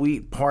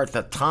 sweet part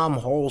that Tom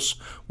Hulce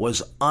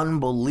was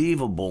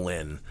unbelievable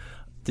in.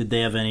 Did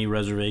they have any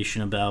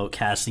reservation about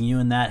casting you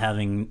in that?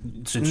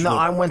 No,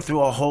 I went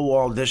through a whole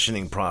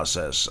auditioning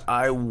process.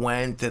 I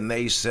went and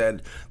they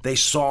said they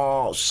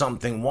saw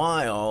Something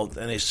Wild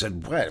and they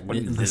said, "What?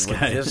 This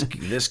guy,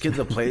 this kid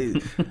to play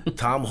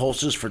Tom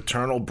Hulce's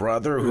fraternal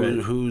brother,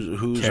 who's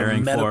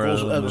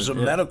a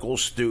medical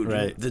student."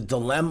 Right. The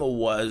dilemma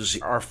was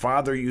our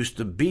father used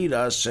to beat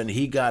us, and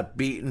he got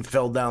beaten,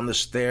 fell down the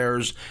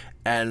stairs,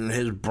 and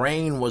his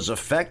brain was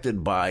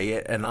affected by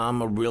it, and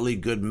I'm a really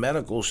good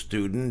medical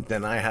student,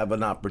 and I have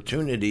an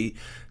opportunity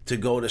to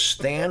go to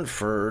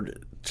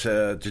Stanford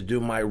to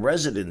do my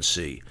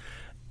residency.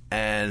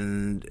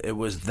 And it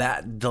was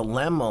that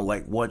dilemma,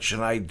 like, what should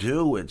I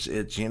do? It's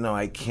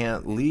I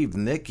can't leave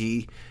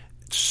Nikki.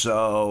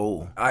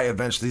 So I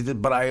eventually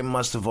did, but I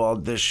must have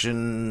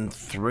auditioned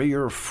 3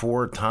 or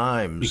 4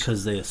 times.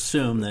 Because they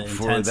assume that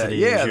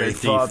intensity is your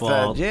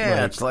default.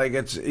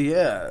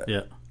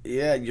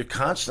 Yeah, you're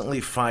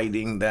constantly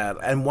fighting that.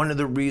 And one of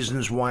the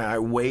reasons why I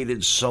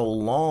waited so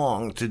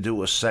long to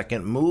do a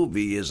second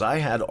movie is I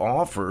had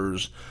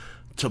offers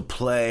to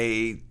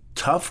play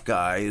tough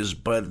guys,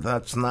 but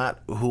that's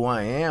not who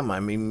I am. I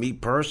mean, me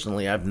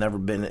personally, I've never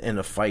been in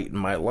a fight in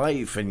my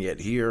life, and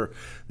yet here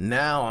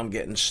now I'm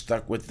getting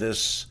stuck with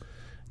this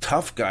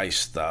tough guy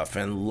stuff.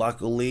 And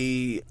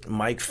luckily,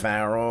 Mike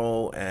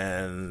Farrow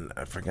and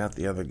I forgot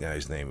the other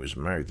guy's name, who was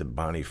married to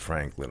Bonnie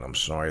Franklin. I'm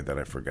sorry that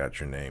I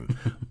forgot your name.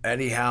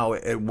 Anyhow,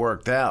 it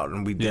worked out,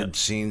 and we did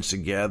scenes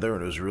together,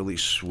 and it was really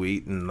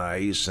sweet and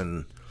nice,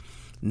 and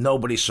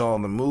nobody saw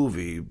the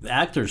movie. The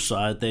actors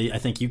saw it. I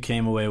think you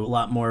came away a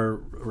lot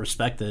more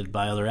respected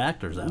by other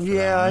actors after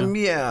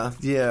that.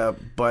 Yeah.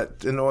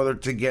 But in order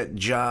to get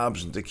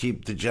jobs and to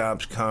keep the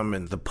jobs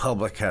coming, the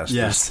public has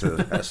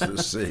to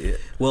see it.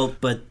 Well,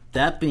 but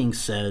that being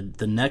said,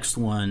 the next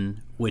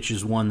one, which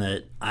is one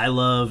that I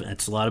love, and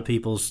it's a lot of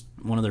people's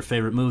one of their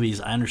favorite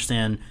movies, I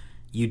understand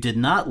you did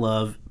not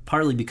love,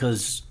 partly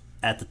because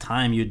at the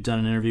time you'd done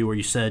an interview where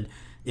you said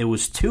it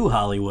was too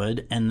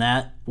Hollywood, and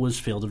that was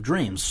Field of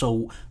Dreams.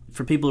 So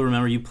for people who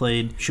remember, you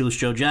played Shoeless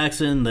Joe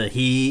Jackson, the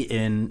he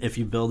in If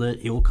You Build It,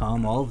 He Will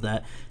Come, all of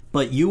that.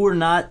 But you were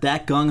not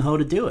that gung-ho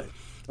to do it.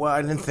 Well,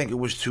 I didn't think it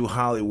was too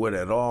Hollywood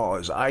at all.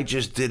 I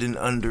just didn't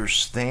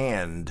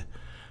understand.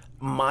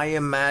 My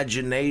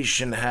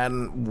imagination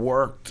hadn't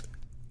worked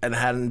and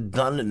hadn't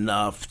done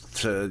enough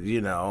to,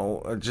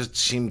 it just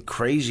seemed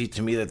crazy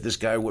to me that this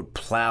guy would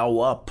plow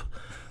up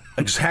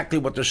exactly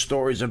what the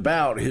story's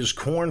about, his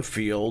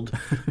cornfield,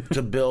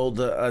 to build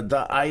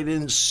I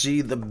didn't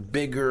see the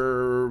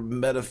bigger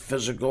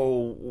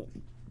metaphysical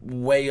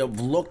way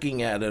of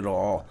looking at it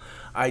all.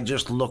 I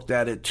just looked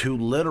at it too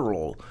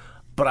literal.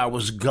 But I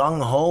was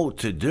gung-ho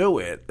to do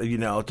it,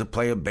 to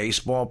play a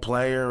baseball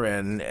player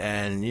and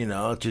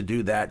to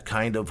do that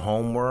kind of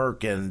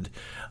homework. And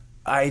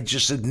I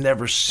just had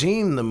never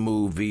seen the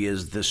movie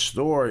as this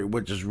story,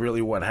 which is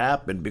really what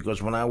happened.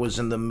 Because when I was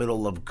in the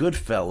middle of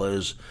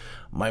Goodfellas,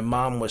 my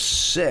mom was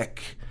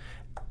sick,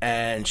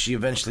 and she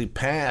eventually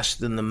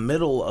passed in the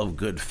middle of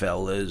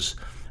Goodfellas.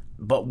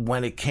 But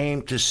when it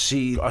came to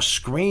see a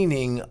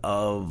screening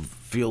of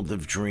Field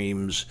of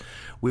Dreams,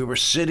 we were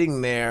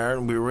sitting there,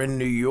 and we were in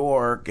New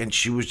York, and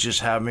she was just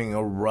having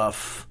a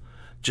rough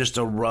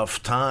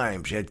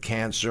time. She had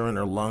cancer, and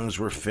her lungs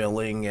were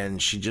filling,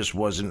 and she just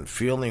wasn't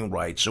feeling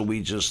right. So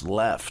we just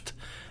left.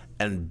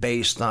 And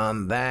based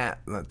on that,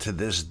 to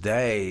this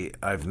day,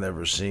 I've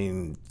never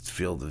seen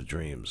Field of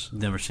Dreams.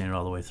 Never seen it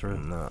all the way through?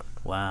 No.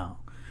 Wow.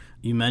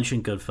 You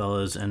mentioned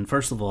Goodfellas, and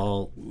first of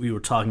all, we were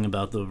talking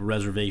about the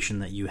reservation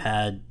that you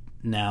had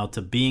now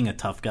to being a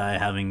tough guy,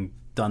 having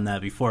done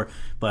that before.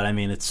 But, I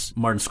mean, it's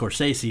Martin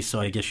Scorsese, so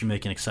I guess you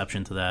make an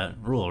exception to that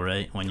rule,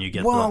 right? When you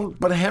get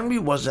but Henry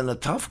wasn't a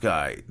tough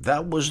guy.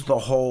 That was the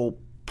whole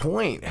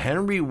point.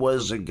 Henry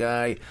was a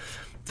guy...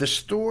 The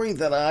story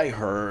that I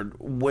heard,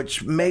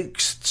 which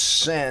makes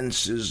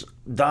sense, is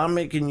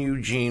Dominic and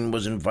Eugene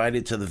was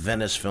invited to the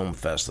Venice Film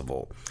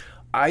Festival.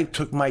 I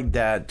took my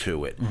dad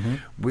to it. Mm-hmm.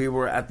 We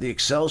were at the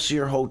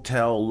Excelsior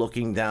Hotel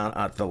looking down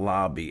at the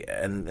lobby,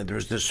 and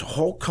there's this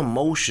whole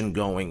commotion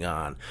going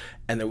on.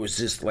 And there was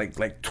this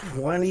like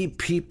 20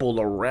 people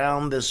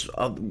around this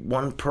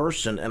one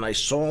person, and I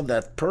saw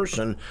that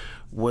person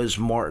was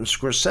Martin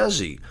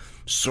Scorsese.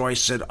 So I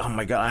said, oh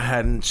my God,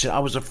 I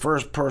was the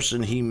first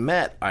person he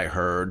met, I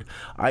heard.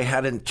 I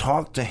hadn't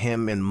talked to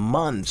him in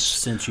months.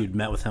 Since you'd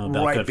met with him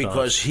about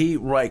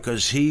Goodfellas.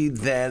 Because he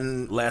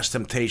then, Last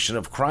Temptation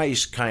of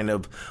Christ, kind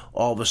of,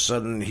 all of a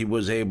sudden he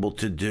was able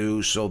to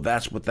do, so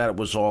that's what that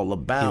was all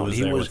about.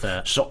 He was with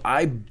that. So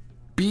I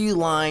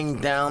beeline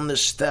down the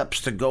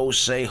steps to go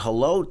say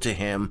hello to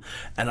him,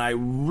 and I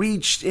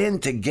reached in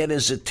to get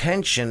his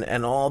attention,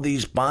 and all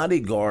these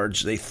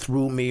bodyguards, they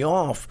threw me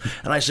off.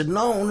 And I said,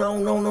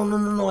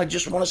 no, I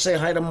just want to say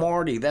hi to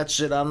Marty. That's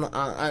it.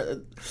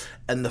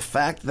 And the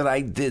fact that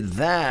I did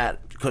that,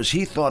 because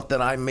he thought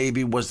that I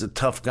maybe was the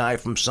tough guy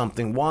from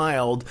Something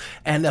Wild,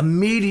 and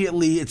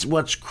immediately, it's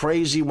what's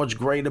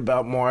great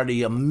about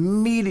Marty,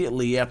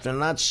 immediately after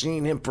not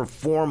seeing him for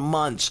 4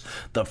 months,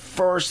 the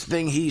first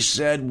thing he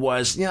said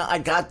was, I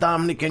got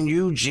Dominic and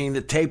Eugene.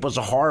 The tape was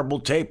a horrible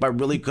tape. I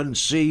really couldn't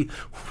see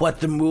what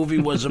the movie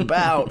was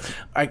about.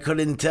 I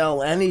couldn't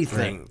tell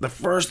anything. Right. The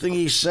first thing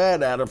he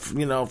said out of,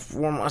 4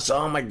 months, I said,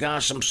 oh my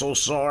gosh, I'm so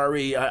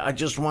sorry. I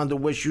just wanted to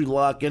wish you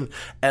luck and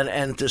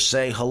to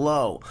say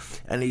hello.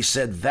 And he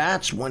said,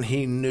 that's when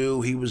he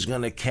knew he was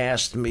going to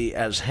cast me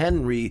as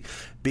Henry,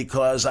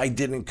 because I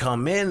didn't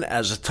come in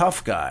as a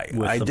tough guy.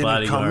 I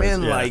didn't come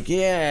in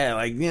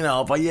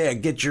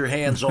get your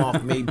hands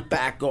off me,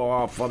 back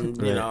off.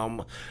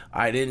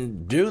 I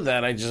didn't do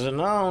that. I just said,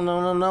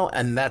 no.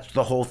 And that's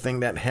the whole thing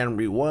that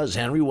Henry was.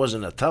 Henry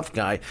wasn't a tough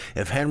guy.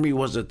 If Henry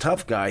was a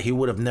tough guy, he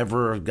would have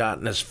never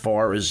gotten as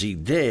far as he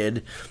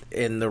did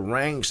in the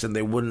ranks, and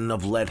they wouldn't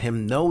have let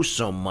him know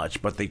so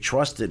much, but they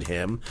trusted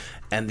him.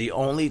 And the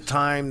only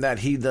time that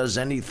he does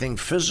anything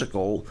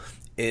physical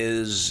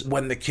is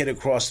when the kid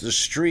across the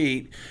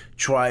street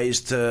tries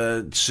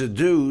to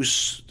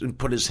seduce and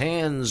put his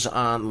hands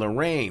on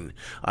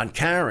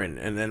Karen,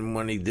 and then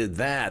when he did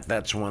that,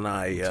 that's when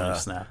I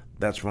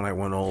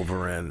went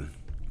over. And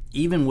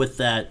even with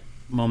that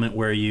moment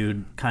where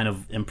you kind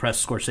of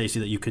impressed Scorsese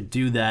that you could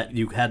do that,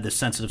 you had this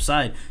sensitive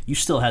side, you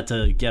still had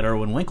to get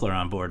Irwin Winkler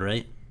on board,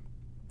 right?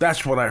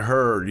 That's what I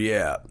heard,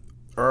 yeah.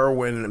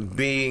 Irwin,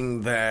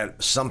 being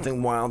that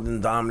Something Wild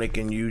and Dominic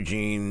and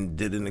Eugene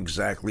didn't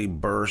exactly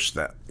burst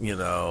that,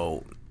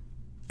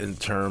 in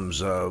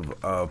terms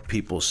of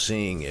people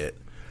seeing it.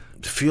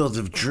 Field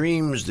of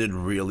Dreams did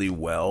really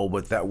well,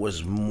 but that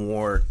was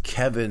more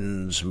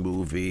Kevin's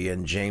movie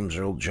and James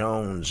Earl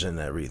Jones and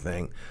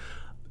everything.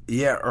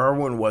 Yeah,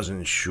 Irwin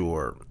wasn't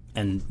sure.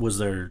 And was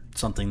there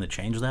something that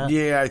changed that?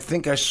 Yeah, I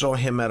think I saw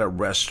him at a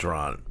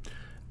restaurant.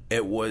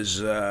 It was,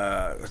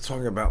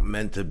 talking about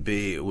Meant to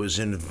Be, it was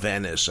in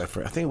Venice. I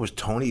think it was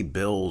Tony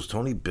Bill's.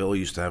 Tony Bill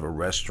used to have a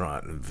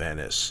restaurant in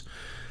Venice,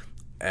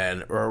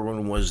 and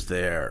Irwin was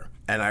there.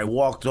 And I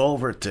walked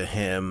over to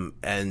him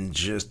and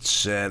just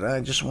said, I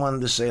just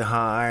wanted to say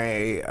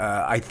hi.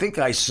 I think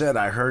I said,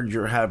 I heard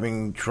you're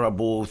having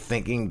trouble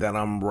thinking that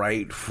I'm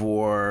right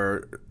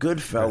for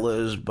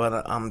Goodfellas,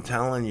 but I'm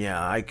telling you,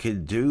 I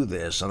could do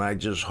this, and I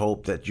just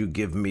hope that you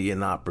give me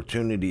an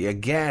opportunity.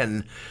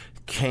 Again,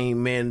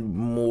 came in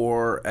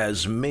more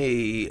as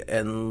me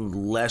and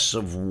less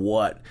of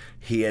what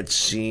he had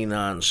seen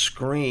on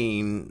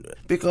screen,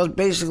 because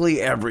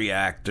basically every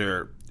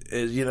actor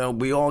is,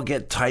 we all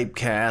get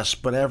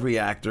typecast, but every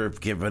actor, if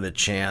given a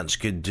chance,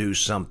 could do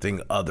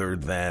something other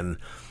than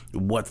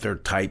what they're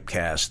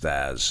typecast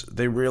as.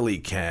 They really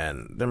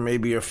can. There may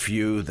be a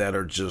few that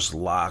are just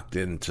locked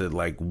into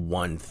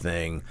one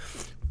thing,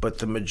 but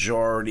the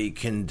majority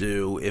can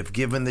do, if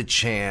given the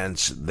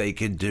chance, they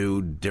could do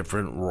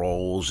different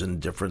roles in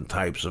different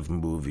types of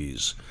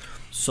movies.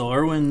 So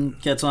Irwin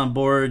gets on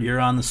board, you're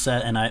on the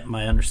set, and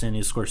my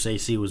understanding is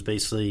Scorsese was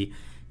basically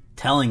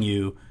telling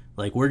you,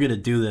 we're going to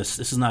do this.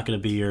 This is not going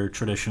to be your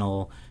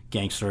traditional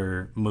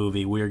gangster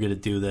movie. We're going to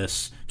do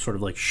this, sort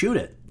of shoot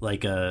it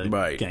like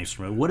a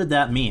gangster movie. What did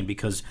that mean?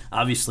 Because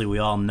obviously we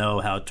all know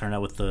how it turned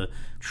out with the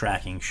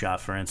tracking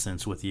shot, for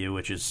instance, with you,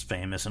 which is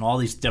famous, and all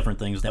these different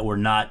things that were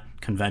not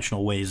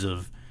conventional ways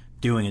of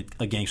doing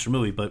a gangster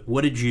movie. But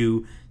what did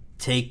you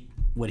take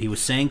what he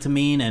was saying to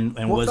mean? And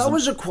well, that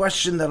was a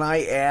question that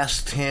I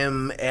asked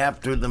him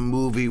after the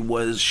movie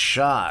was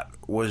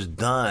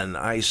done.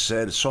 I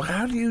said, so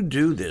how do you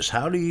do this?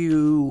 How do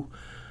you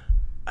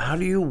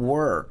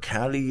work?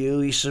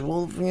 He said,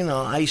 well,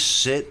 I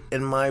sit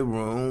in my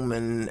room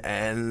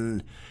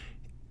and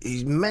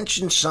he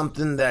mentioned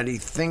something that he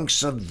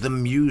thinks of the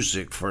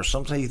music first.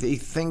 Sometimes he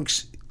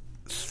thinks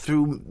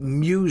through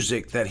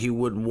music that he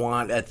would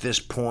want at this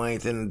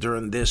point and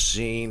during this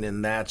scene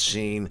and that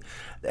scene.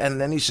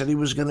 And then he said he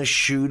was going to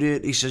shoot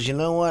it. He says, you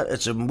know what?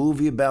 It's a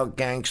movie about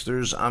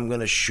gangsters. I'm going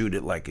to shoot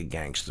it like a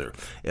gangster.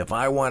 If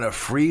I want to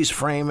freeze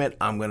frame it,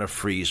 I'm going to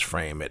freeze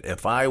frame it.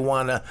 If I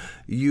want to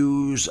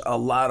use a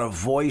lot of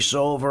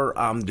voiceover,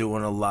 I'm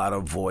doing a lot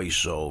of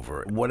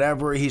voiceover.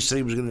 Whatever he said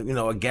he was going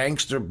to, a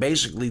gangster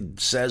basically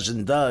says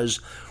and does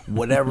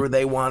whatever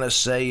they want to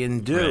say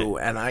and do.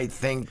 Right. And I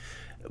think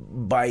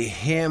by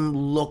him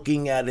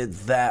looking at it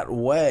that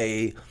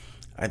way,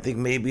 I think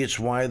maybe it's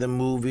why the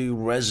movie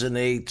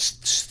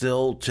resonates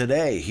still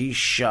today. He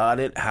shot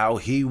it how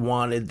he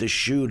wanted to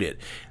shoot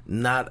it,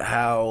 not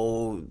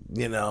how,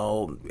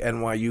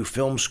 NYU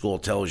Film School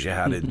tells you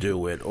how to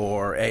do it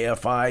or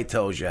AFI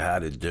tells you how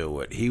to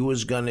do it. He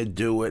was going to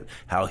do it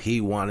how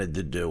he wanted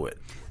to do it.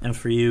 And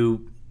for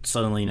you,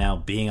 suddenly now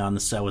being on the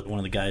set with one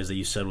of the guys that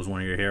you said was one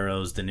of your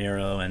heroes, De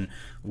Niro, and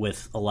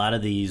with a lot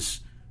of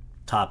these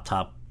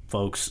top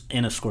folks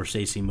in a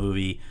Scorsese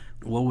movie,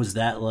 what was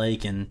that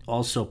like? And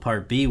also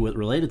part B,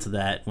 related to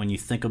that, when you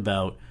think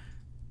about,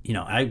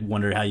 I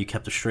wonder how you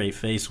kept a straight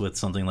face with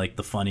something like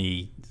the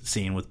funny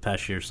scene with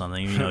Pesci or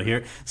something,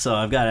 here. So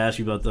I've got to ask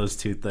you about those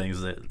two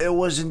things. It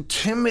was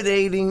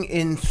intimidating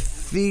in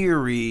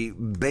theory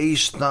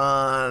based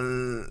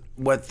on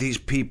what these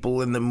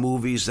people in the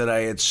movies that I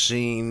had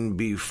seen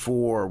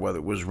before, whether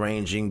it was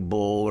Raging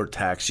Bull or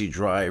Taxi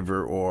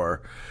Driver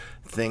or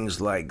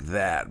things like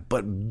that.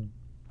 But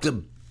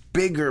the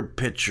bigger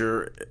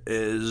picture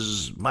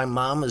is my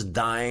mom is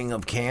dying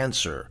of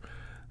cancer.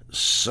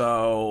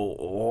 So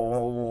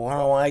what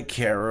do I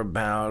care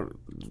about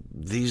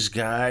these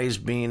guys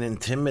being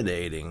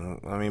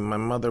intimidating? I mean, my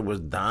mother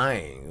was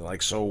dying.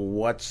 So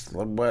what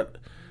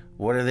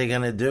are they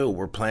going to do?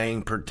 We're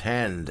playing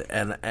pretend.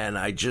 And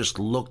I just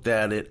looked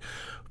at it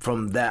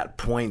from that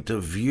point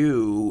of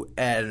view,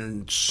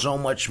 and so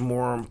much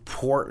more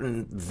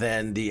important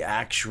than the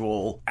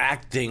actual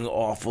acting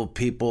off of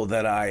people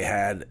that I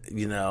had,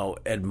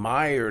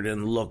 admired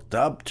and looked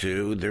up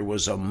to. There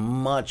was a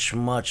much,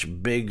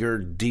 much bigger,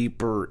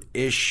 deeper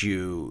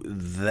issue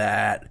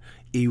that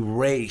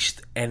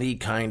erased any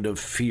kind of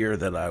fear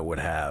that I would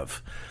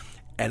have.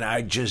 And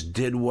I just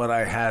did what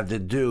I had to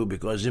do,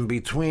 because in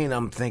between,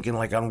 I'm thinking,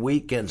 on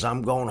weekends,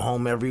 I'm going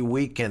home every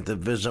weekend to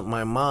visit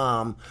my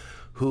mom,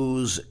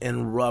 who's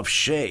in rough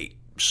shape.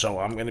 So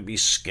I'm going to be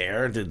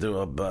scared to do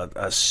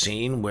a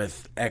scene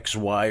with X,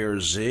 Y,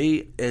 or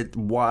Z. It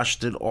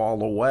washed it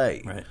all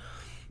away. Right.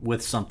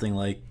 With something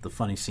like the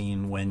funny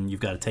scene when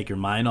you've got to take your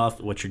mind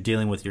off what you're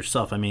dealing with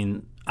yourself. I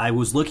mean, I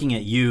was looking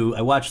at you.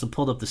 I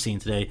pulled up the scene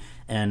today,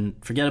 and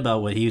forget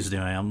about what he's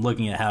doing. I'm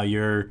looking at how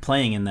you're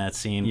playing in that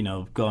scene,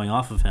 going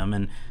off of him.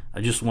 And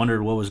I just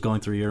wondered what was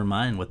going through your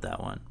mind with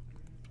that one.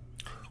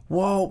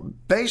 Well,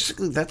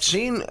 basically, that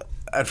scene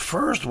at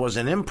first was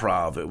an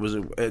improv. It was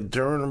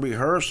during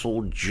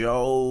rehearsal,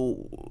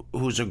 Joe,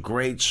 who's a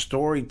great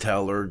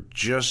storyteller,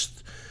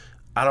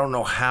 I don't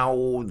know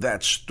how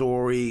that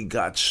story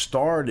got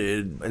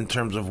started in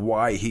terms of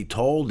why he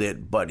told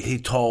it, but he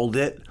told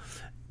it,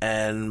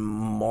 and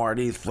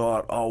Marty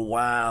thought, oh,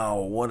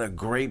 wow, what a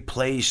great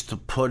place to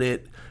put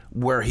it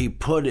where he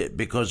put it,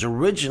 because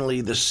originally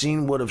the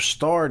scene would have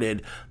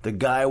started, the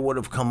guy would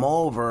have come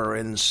over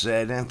and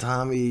said, and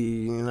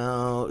Tommy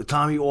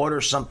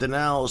orders something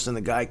else, and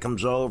the guy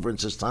comes over and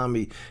says,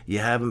 Tommy, you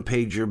haven't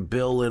paid your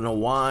bill in a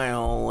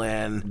while,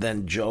 and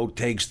then Joe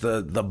takes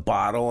the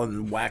bottle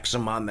and whacks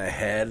him on the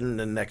head, and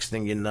the next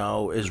thing you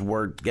know is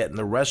we're getting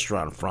the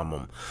restaurant from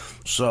him.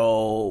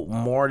 So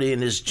Marty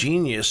in his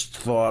genius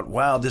thought,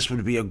 wow, this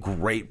would be a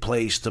great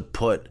place to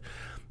put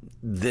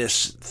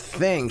this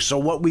thing. So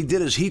what we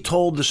did is he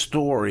told the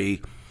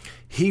story,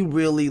 he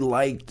really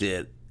liked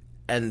it,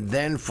 and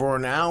then for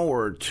an hour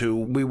or two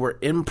we were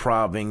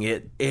improvising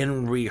it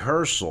in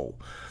rehearsal.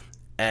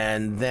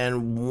 And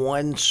then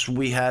once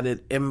we had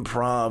it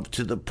improv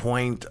to the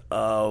point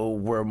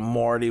where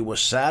Marty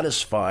was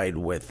satisfied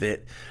with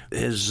it,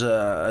 his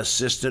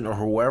assistant or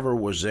whoever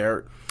was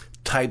there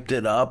typed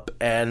it up,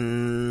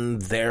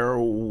 and there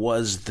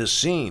was the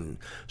scene.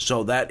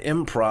 So that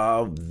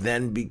improv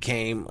then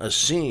became a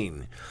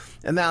scene.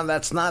 And now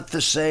that's not to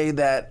say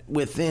that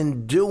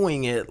within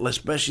doing it,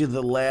 especially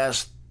the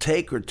last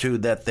take or two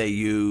that they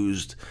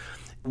used,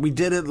 we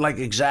did it like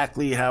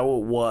exactly how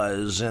it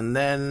was. And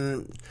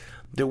then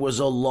there was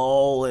a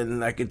lull,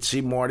 and I could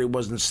see Marty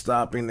wasn't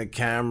stopping the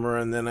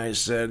camera, and then I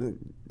said,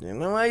 you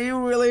know,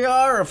 you really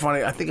are a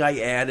funny. I think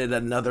I added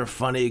another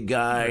funny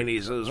guy, and he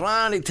says,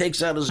 well, and he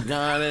takes out his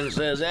gun and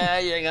says,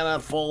 you're going to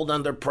fold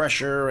under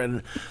pressure,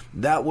 and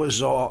that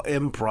was all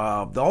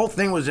improv. The whole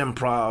thing was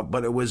improv,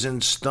 but it was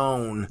in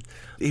stone.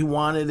 He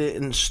wanted it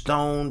in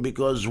stone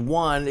because,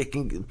 one,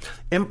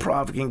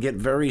 improv can get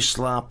very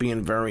sloppy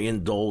and very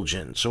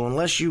indulgent. So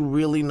unless you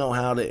really know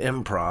how to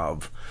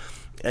improv,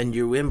 and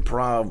you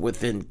improv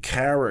within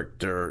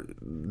character,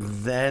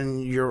 then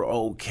you're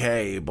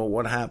okay. But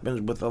what happens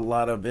with a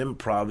lot of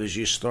improv is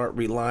you start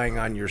relying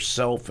on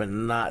yourself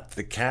and not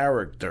the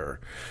character.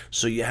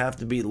 So you have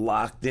to be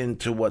locked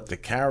into what the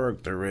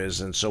character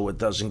is, and so it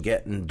doesn't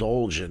get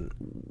indulgent.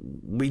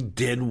 We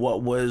did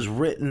what was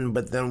written,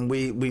 but then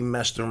we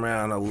messed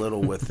around a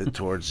little with it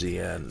towards the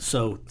end.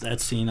 So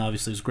that scene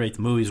obviously is great.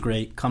 The movie's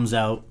great. Comes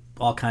out,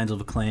 all kinds of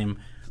acclaim.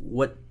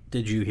 What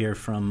did you hear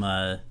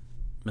from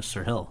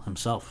Mr. Hill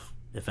himself,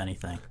 if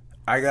anything?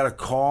 I got a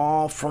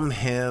call from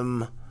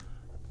him.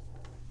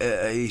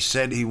 He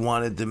said he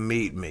wanted to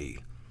meet me.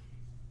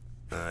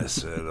 I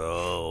said,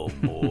 oh,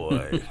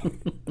 boy.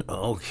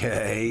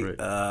 Okay.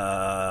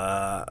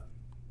 Right.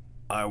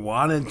 I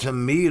wanted to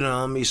meet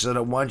him. He said,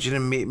 I want you to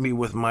meet me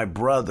with my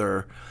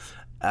brother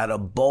at a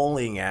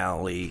bowling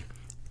alley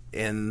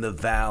in the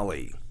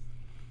Valley.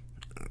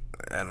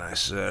 And I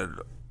said,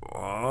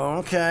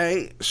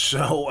 okay.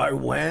 So I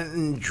went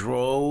and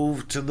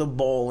drove to the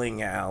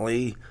bowling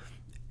alley,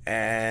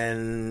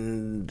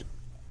 and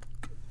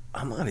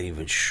I'm not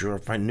even sure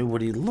if I knew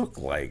what he looked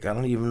like. I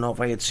don't even know if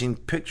I had seen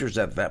pictures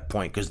at that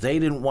point, because they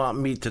didn't want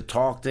me to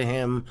talk to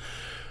him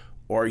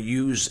or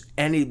use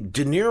any.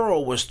 De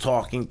Niro was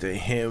talking to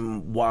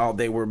him while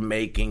they were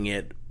making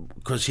it,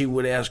 because he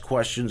would ask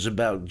questions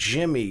about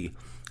Jimmy.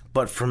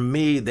 But for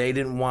me, they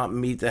didn't want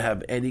me to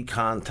have any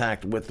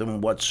contact with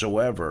him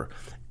whatsoever.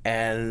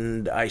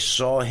 And I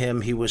saw him,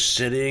 he was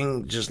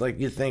sitting, just like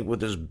you think,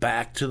 with his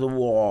back to the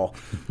wall,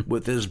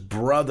 with his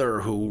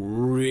brother, who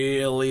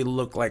really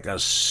looked like a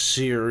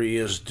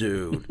serious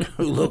dude,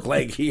 who looked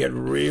like he had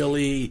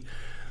really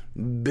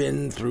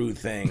been through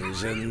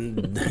things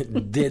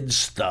and did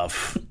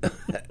stuff.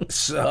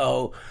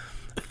 So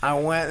I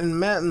went and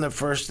met him. The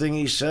first thing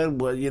he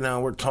said was,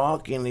 we're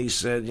talking. He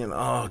said,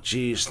 oh,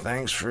 geez,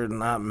 thanks for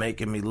not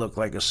making me look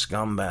like a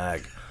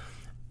scumbag.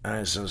 And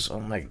I says,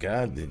 oh, my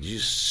God, did you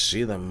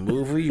see the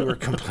movie? You were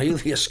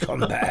completely a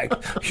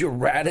scumbag. You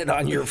ratted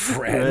on your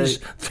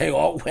friends. Right. They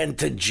all went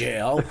to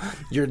jail.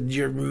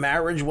 Your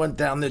marriage went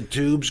down the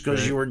tubes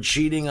because you were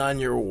cheating on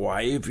your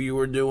wife. You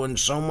were doing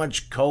so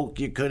much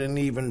coke you couldn't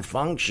even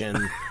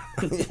function.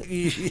 And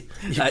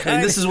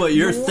this is what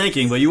you're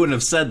thinking, but you wouldn't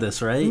have said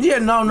this, right? Yeah,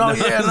 no,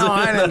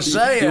 I didn't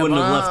say it. You wouldn't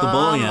have left the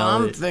bowling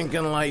alley. I'm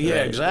thinking like,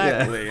 yeah,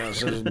 exactly. Yeah. I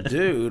says,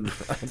 dude,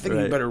 I think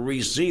you better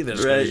re-see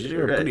this because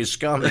you're pretty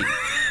scummy.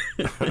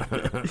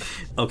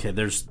 Okay,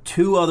 there's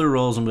two other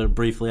roles I'm going to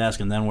briefly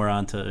ask, and then we're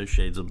on to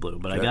Shades of Blue.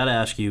 But I got to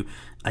ask you,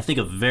 I think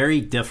a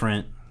very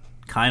different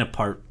kind of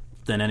part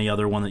than any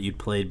other one that you'd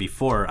played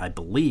before, I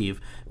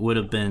believe, would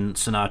have been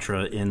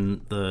Sinatra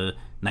in the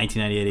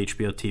 1998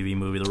 HBO TV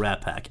movie, The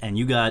Rat Pack. And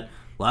you got a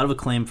lot of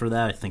acclaim for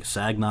that. I think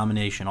SAG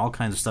nomination, all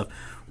kinds of stuff.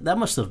 That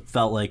must have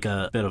felt like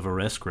a bit of a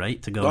risk,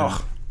 right, to go in?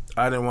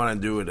 I didn't want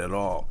to do it at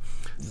all.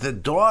 The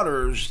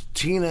daughters,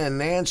 Tina and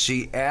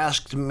Nancy,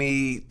 asked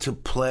me to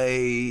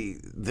play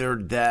their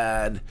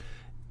dad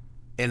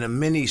in a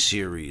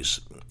miniseries,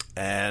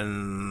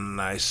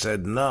 and I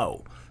said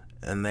no.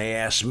 And they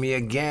asked me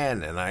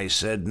again, and I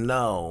said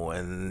no.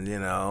 And,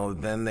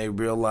 then they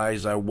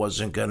realized I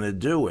wasn't going to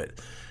do it.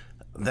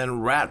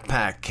 Then Rat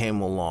Pack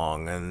came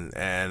along,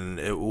 and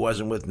it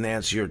wasn't with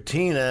Nancy or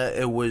Tina.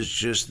 It was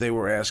just they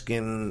were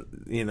asking,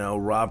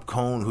 Rob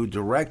Cohn, who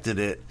directed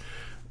it,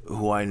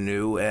 who I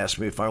knew, asked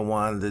me if I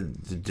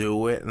wanted to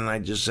do it, and I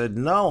just said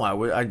no.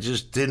 I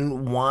just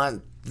didn't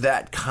want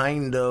that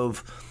kind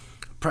of.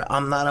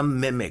 I'm not a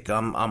mimic.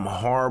 I'm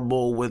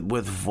horrible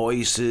with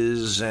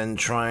voices and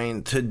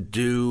trying to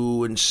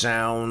do and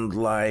sound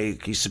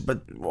like. He said,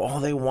 but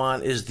all they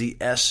want is the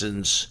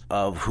essence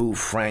of who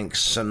Frank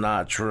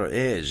Sinatra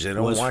is. They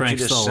don't want Frank you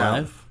to still sound.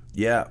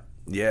 Alive?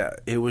 Yeah.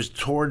 It was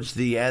towards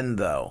the end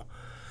though.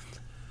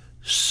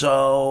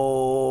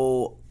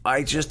 So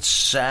I just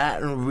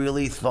sat and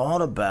really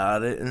thought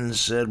about it and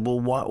said, well,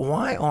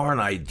 why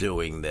aren't I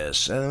doing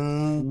this?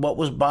 And what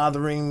was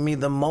bothering me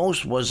the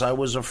most was I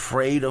was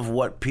afraid of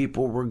what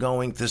people were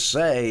going to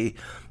say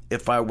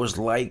if I was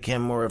like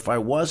him or if I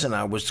wasn't.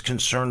 I was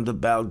concerned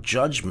about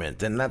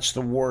judgment, and that's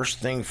the worst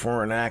thing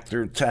for an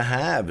actor to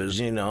have is,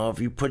 if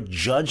you put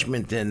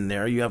judgment in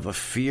there, you have a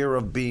fear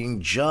of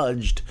being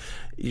judged,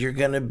 you're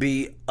going to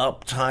be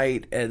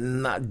uptight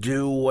and not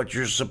do what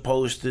you're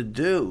supposed to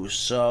do.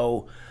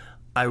 So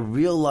I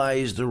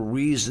realized the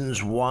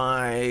reasons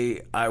why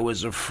I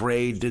was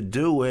afraid to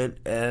do it,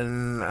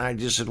 and I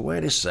just said,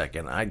 wait a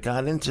second. I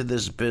got into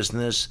this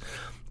business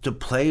to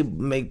play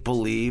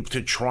make-believe,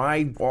 to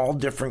try all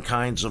different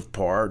kinds of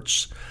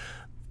parts.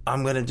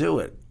 I'm going to do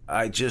it.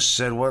 I just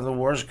said one of the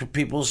worst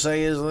people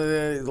say is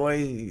like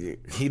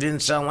he didn't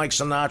sound like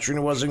Sinatra and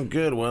it wasn't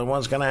good. Well,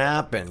 what's going to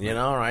happen? You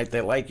know, right?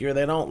 They like you or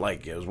they don't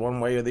like you. It's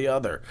one way or the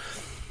other.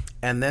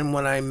 And then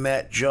when I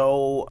met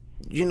Joe,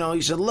 you know,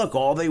 he said, look,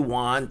 all they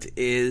want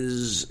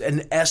is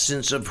an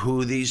essence of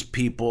who these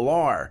people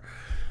are.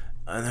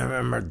 And I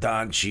remember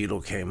Don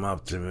Cheadle came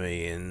up to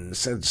me and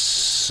said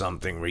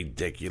something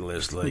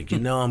ridiculous like, you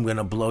know, I'm going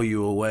to blow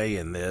you away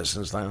in this.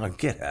 And it's like, oh,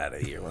 get out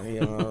of here.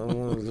 You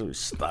know,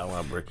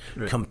 stop. We're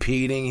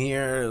competing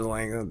here. It's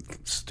like a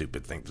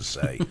stupid thing to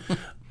say.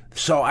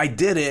 So I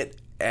did it.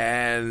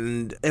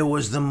 And it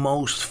was the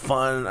most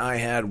fun I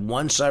had.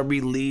 Once I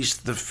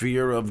released the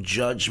fear of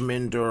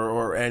judgment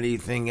or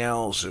anything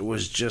else, it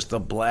was just a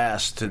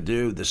blast to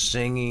do. The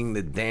singing,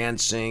 the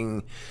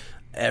dancing,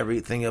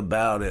 everything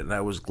about it. And I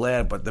was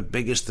glad. But the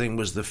biggest thing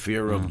was the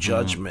fear of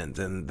judgment.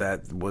 And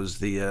that was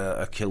the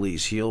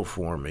Achilles heel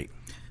for me.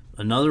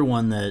 Another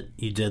one that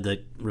you did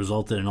that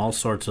resulted in all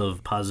sorts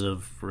of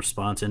positive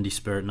response, Indie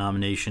Spirit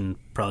nomination,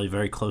 probably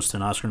very close to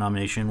an Oscar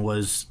nomination,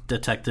 was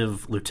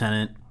Detective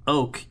Lieutenant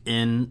Oak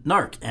in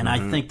Narc. And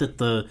I think that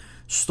the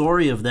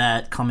story of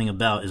that coming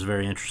about is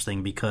very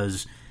interesting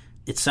because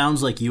it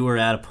sounds like you were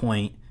at a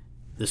point,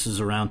 this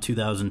is around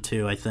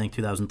 2002, I think,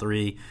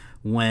 2003,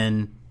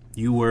 when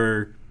you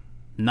were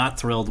not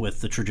thrilled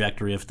with the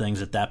trajectory of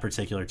things at that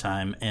particular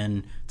time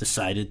and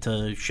decided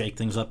to shake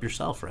things up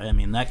yourself, right? I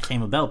mean, that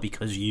came about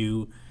because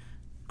you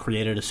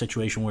created a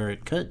situation where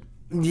it could.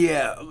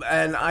 Yeah,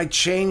 and I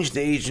changed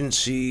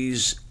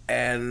agencies,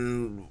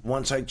 and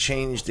once I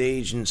changed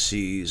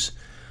agencies,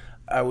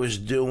 I was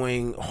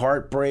doing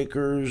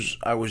Heartbreakers,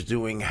 I was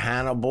doing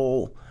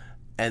Hannibal,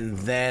 and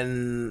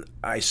then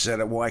I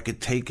said, well, I could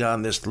take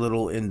on this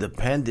little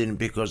independent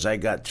because I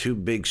got 2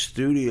 big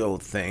studio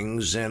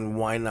things, and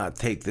why not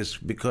take this?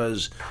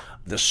 Because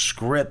the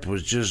script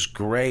was just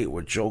great,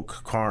 what Joe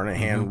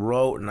Carnahan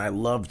wrote, and I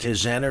loved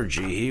his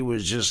energy. He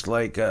was just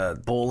like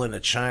a bull in a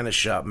china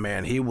shop,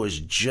 man. He was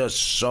just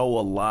so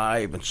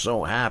alive and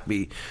so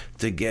happy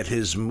to get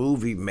his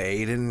movie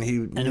made, and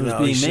it was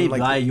being made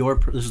by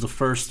this is the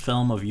first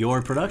film of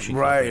your production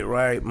company.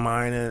 Right,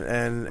 mine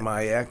and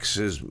my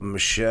ex's,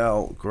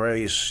 Michelle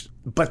Grace.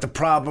 But the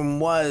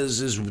problem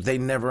is they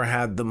never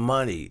had the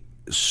money.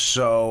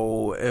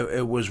 So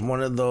it was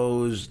one of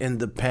those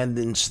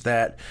independents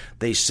that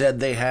they said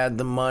they had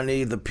the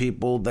money, the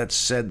people that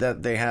said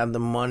that they had the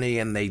money,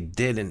 and they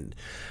didn't.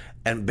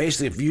 And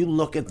basically, if you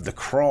look at the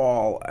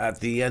crawl at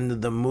the end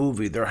of the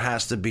movie, there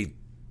has to be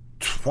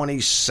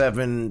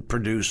 27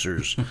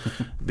 producers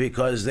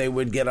because they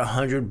would get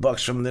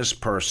 $100 from this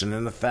person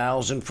and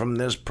 $1,000 from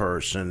this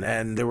person.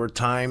 And there were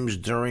times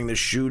during the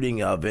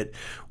shooting of it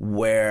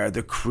where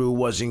the crew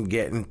wasn't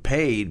getting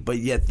paid, but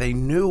yet they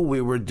knew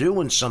we were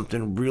doing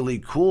something really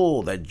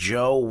cool, that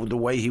Joe, the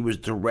way he was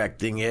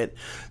directing it,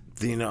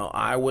 you know,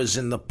 I was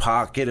in the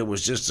pocket. It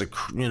was just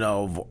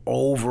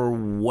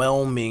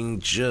overwhelming,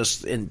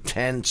 just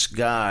intense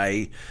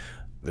guy.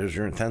 There's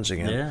your intense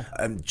again. Yeah.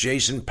 And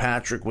Jason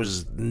Patric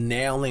was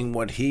nailing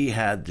what he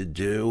had to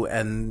do,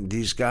 and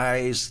these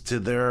guys, to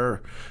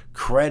their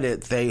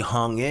credit, they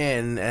hung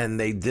in, and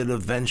they did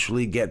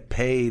eventually get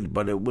paid,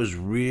 but it was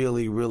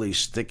really, really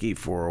sticky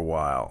for a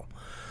while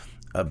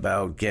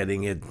about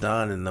getting it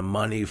done, and the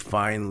money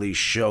finally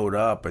showed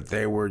up, but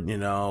they were,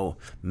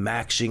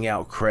 maxing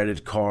out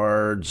credit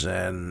cards,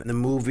 and the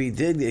movie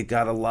it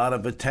got a lot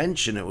of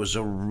attention. It was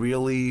a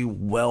really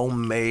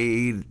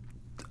well-made.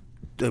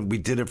 We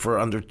did it for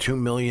under $2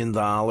 million.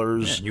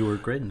 Yeah, you were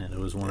great in it. It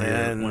was one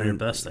of your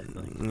best, I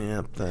think.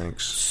 Yeah,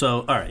 thanks.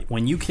 So, all right,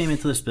 when you came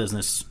into this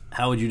business,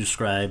 how would you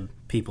describe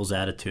people's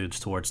attitudes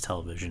towards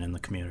television in the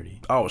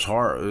community? Oh, it was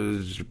hard. It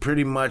was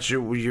pretty much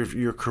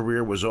your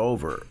career was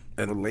over.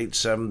 In the late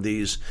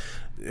 70s,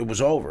 it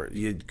was over.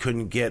 You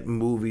couldn't get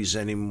movies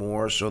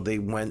anymore, so they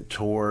went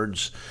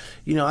towards,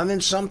 and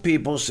then some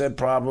people said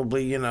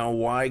probably,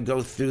 why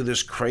go through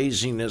this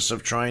craziness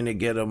of trying to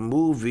get a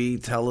movie?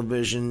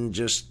 Television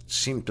just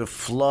seemed to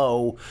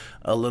flow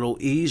a little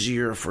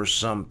easier for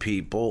some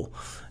people.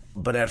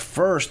 But at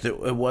first,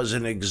 it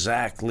wasn't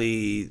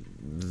exactly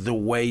the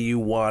way you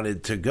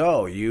wanted to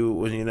go.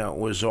 It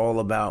was all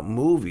about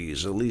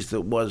movies. At least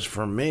it was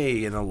for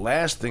me. And the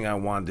last thing I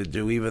wanted to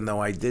do, even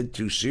though I did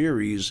 2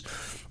 series,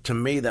 to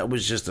me, that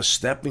was just a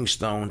stepping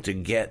stone to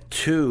get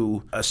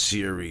to a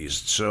series.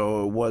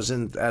 So it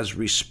wasn't as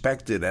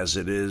respected as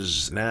it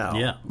is now.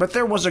 Yeah. But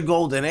there was a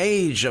golden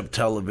age of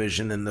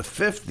television in the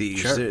 50s,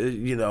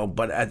 sure.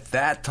 But at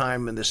that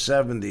time in the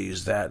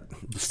 70s, that...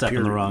 Step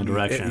in the wrong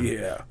direction.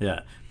 Yeah.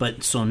 Yeah.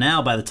 But so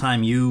now, by the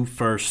time you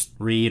first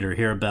read or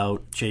hear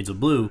about Shades of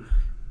Blue,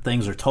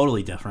 things are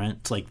totally different.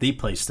 It's like the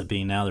place to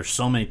be now. There's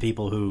so many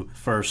people who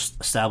first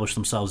established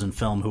themselves in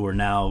film who are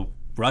now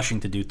rushing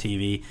to do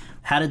TV.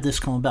 How did this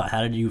come about?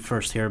 How did you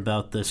first hear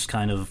about this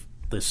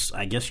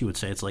I guess you would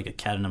say it's like a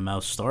cat and a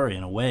mouse story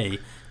in a way,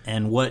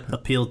 and what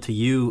appealed to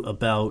you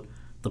about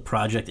the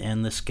project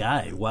and this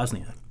guy,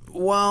 Wozniak?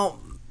 Well,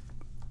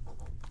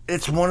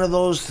 it's one of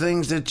those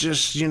things that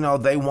just,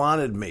 they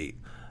wanted me.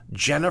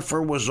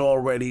 Jennifer was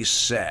already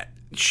set.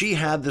 She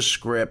had the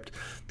script.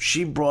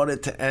 She brought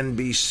it to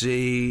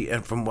NBC,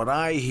 and from what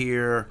I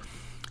hear,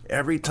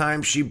 every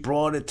time she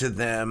brought it to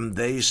them,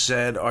 they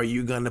said, "Are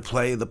you going to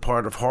play the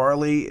part of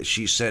Harley?"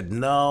 She said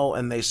no,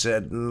 and they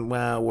said,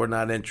 "Well, we're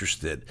not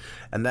interested."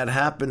 And that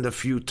happened a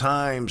few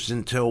times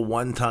until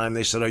one time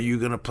they said, "Are you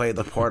going to play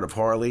the part of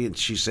Harley?" And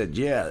she said,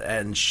 "Yeah."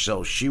 And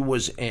so she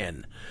was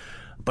in.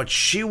 But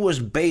she was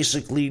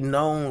basically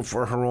known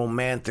for her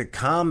romantic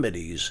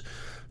comedies.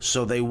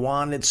 So they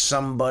wanted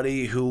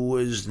somebody who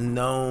was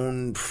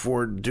known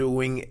for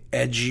doing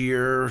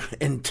edgier,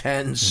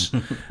 intense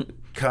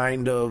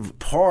kind of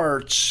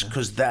parts,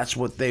 because that's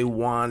what they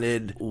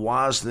wanted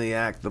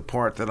Wozniak, the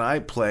part that I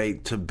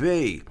played, to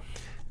be.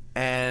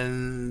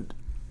 And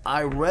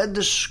I read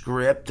the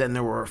script, and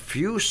there were a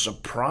few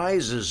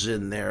surprises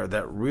in there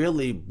that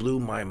really blew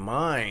my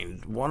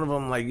mind. One of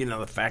them,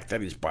 the fact that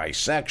he's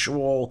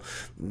bisexual.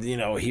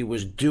 He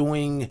was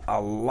doing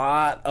a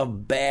lot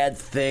of bad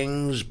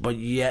things, but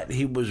yet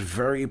he was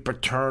very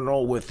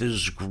paternal with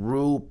his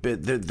group.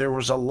 There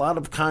was a lot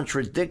of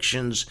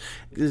contradictions.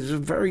 He's a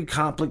very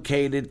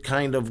complicated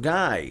kind of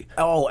guy.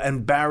 Oh,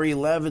 and Barry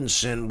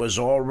Levinson was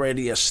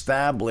already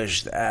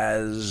established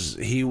as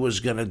he was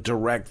going to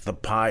direct the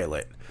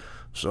pilot.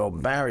 So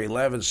Barry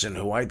Levinson,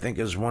 who I think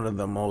is one of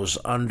the most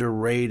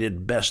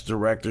underrated, best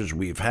directors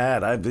we've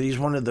had, he's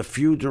one of the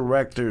few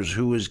directors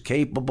who is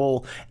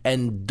capable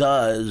and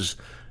does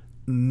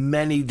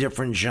many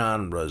different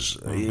genres.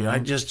 I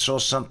just saw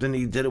something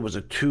he did. It was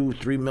a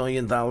 $2-3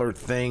 million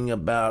thing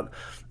about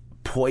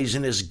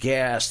poisonous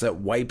gas that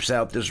wipes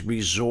out this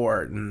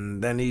resort,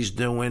 and then he's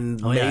doing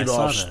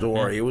Madoff's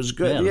story. It was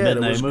good. Yeah, it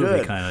was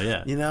good.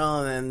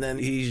 And then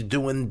he's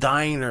doing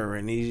Diner,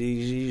 and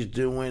he's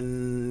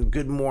doing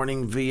Good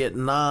Morning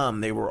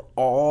Vietnam. They were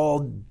all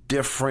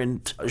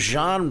different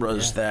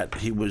genres that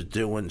he was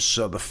doing.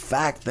 So the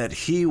fact that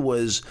he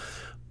was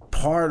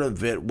part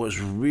of it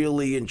was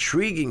really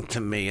intriguing to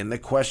me. And the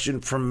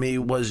question for me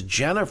was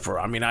Jennifer.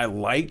 I mean, I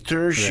liked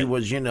her. She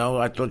was,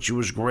 I thought she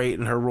was great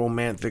in her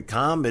romantic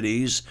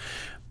comedies.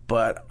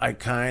 But I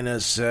kind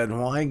of said,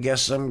 well, I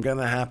guess I'm going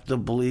to have to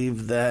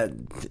believe that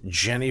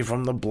Jenny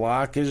from the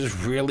Block is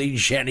really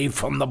Jenny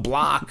from the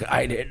Block.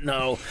 I didn't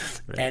know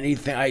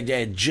anything. I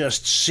had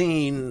just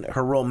seen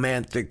her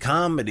romantic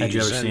comedies. Had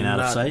you ever seen Out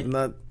of Sight?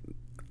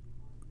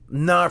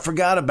 No, I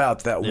forgot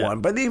about that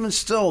one. But even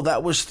still,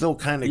 that was still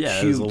kind of cute.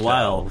 It was a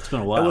while. It's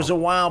been a while. It was a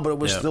while, but it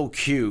was still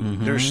cute.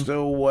 Mm-hmm. There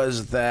still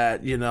was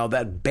that,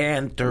 that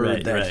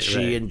banter that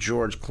she and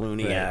George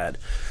Clooney had.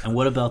 And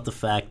what about the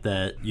fact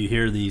that you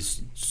hear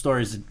these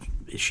stories,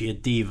 is she a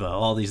diva,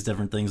 all these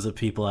different things that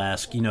people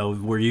ask, did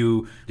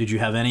you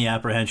have any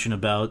apprehension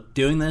about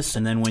doing this?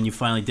 And then when you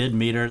finally did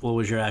meet her, what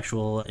was your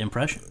actual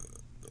impression?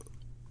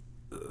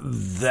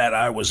 That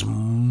I was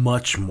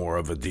much more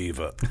of a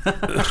diva.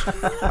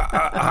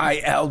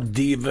 I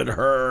out-diva'd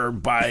her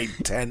by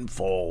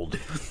tenfold.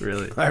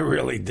 Really? I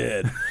really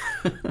did.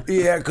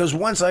 Yeah, because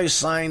once I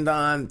signed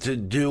on to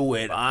do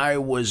it, I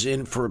was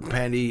in for a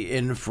penny,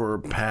 in for a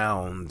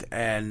pound.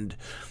 And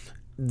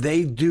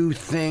they do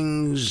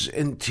things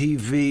in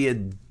TV a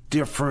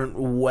different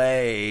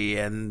way.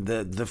 And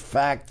the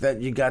fact that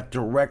you got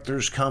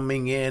directors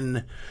coming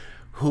in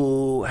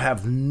who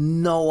have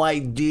no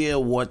idea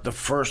what the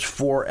first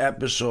 4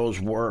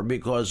 episodes were,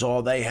 because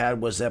all they had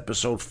was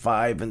episode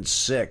 5 and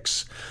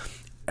 6.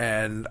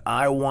 And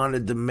I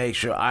wanted to make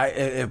sure,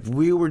 if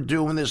we were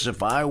doing this,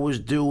 if I was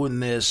doing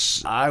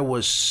this, I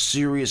was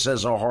serious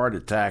as a heart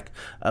attack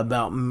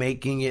about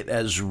making it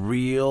as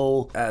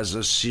real as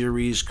a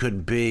series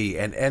could be.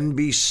 And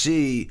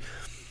NBC,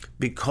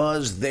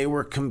 because they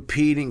were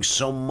competing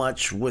so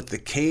much with the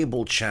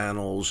cable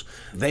channels,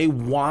 they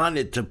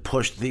wanted to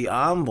push the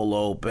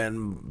envelope.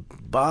 And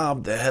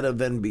Bob, the head of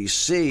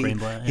NBC,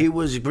 Greenblatt, he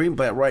was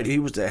Greenblatt, right? He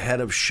was the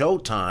head of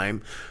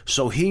Showtime,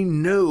 so he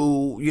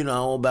knew,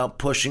 about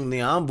pushing the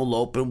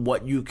envelope and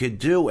what you could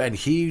do. And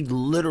he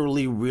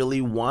literally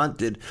really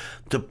wanted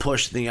to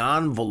push the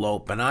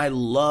envelope. And I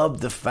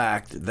love the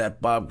fact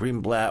that Bob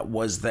Greenblatt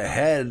was the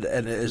head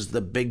and is the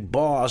big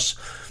boss,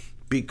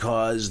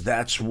 because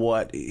that's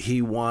what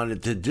he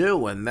wanted to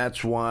do. And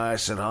that's why I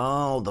said,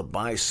 the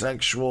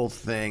bisexual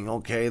thing,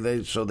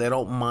 okay, so they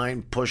don't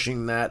mind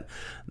pushing that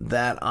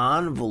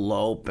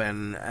envelope.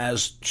 And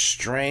as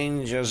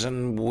strange as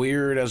and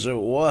weird as it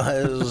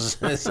was,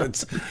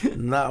 it's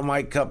not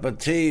my cup of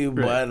tea,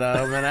 but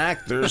I'm an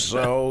actor,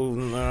 so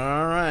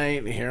all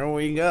right, here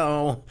we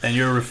go. And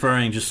you're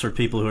referring, just for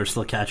people who are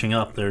still catching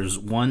up, there's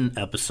one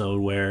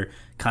episode where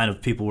kind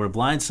of people were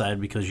blindsided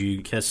because you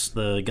kiss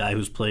the guy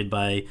who's played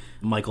by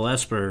Michael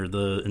Esper,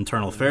 the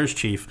internal affairs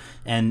chief.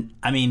 And,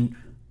 I mean,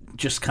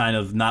 just kind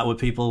of not what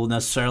people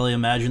necessarily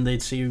imagined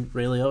they'd see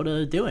Ray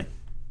Liotta doing.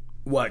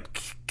 What,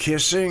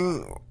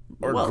 kissing?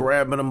 or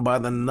grabbing them by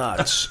the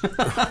nuts?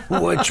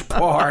 Which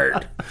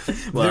part?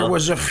 Well, there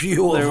was a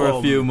few of them. There were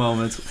a few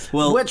moments.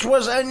 Well, which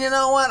was, and you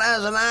know what?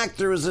 As an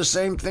actor, is the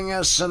same thing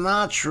as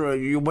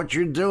Sinatra. What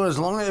you're doing, as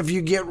long as if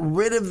you get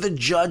rid of the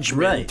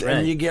judgment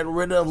and you get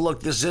rid of,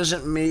 look, this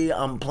isn't me.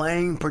 I'm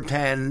playing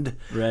pretend.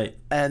 Right.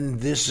 And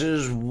this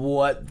is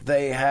what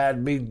they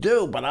had me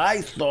do. But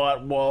I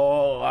thought,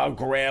 well, I'll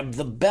grab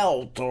the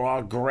belt or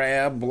I'll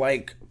grab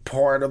like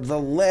part of the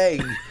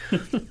leg.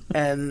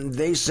 And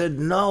they said,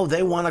 no,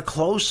 they want a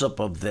close-up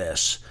of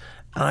this.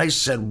 And I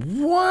said,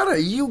 what? Are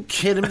you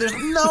kidding me? There's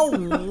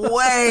no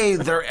way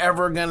they're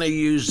ever going to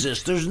use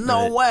this. There's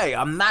no way.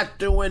 I'm not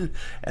doing...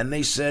 And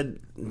they said,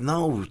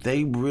 no,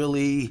 they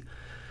really...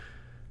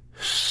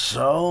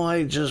 So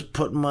I just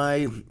put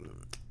my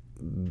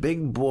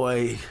big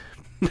boy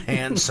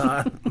pants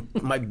on,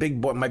 my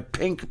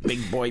pink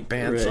big boy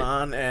pants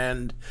on,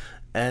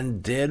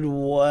 and did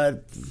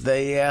what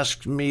they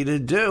asked me to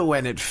do,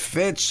 and it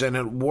fits and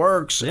it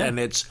works and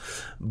it's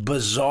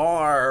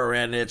bizarre,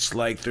 and it's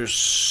like there's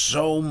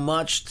so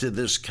much to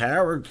this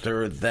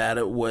character that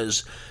it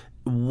was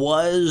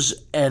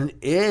and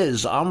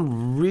is.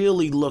 I'm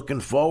really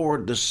looking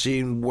forward to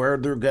seeing where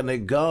they're gonna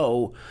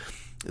go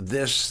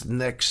this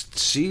next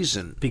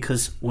season.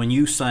 Because when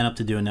you sign up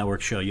to do a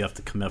network show, you have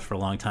to commit for a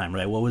long time,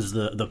 right? What was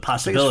the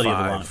possibility of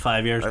a long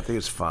 5 years? I think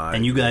it's 5.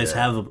 And you guys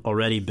have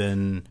already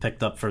been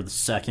picked up for the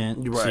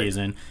second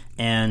season.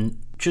 And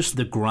just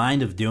the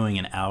grind of doing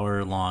an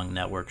hour-long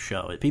network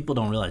show. People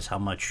don't realize how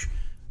much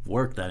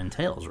work that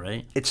entails,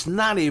 right? It's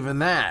not even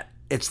that.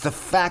 It's the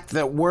fact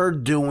that we're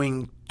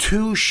doing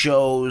 2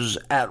 shows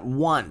at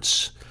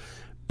once.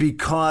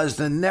 Because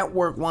the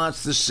network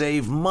wants to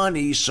save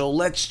money, so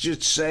let's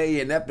just say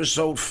in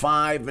episode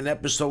 5 and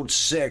episode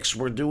 6,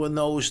 we're doing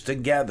those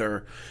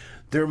together.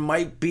 There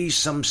might be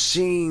some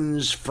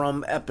scenes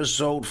from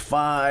episode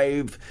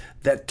 5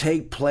 that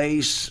take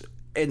place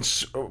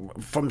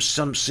from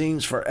some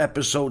scenes for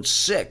episode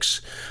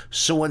 6.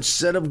 So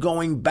instead of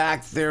going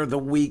back there the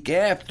week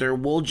after,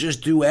 we'll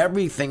just do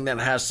everything that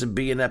has to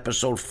be in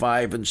episode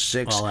 5 and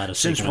 6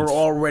 since we're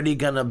already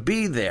going to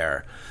be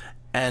there.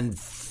 And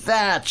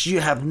that,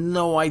 you have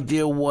no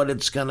idea what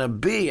it's going to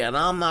be. And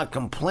I'm not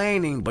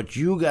complaining, but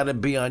you got to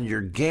be on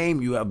your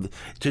game. You have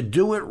to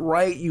do it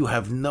right. You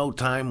have no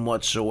time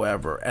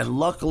whatsoever. And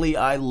luckily,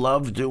 I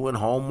love doing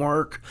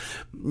homework,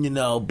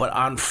 but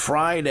on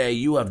Friday,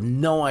 you have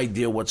no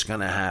idea what's going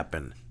to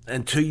happen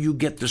until you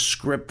get the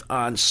script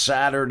on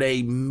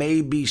Saturday,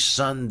 maybe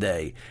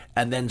Sunday.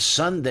 And then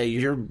Sunday,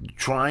 you're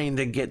trying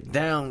to get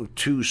down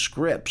 2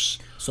 scripts.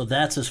 So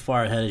that's as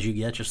far ahead as you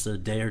get, just a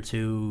day or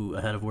 2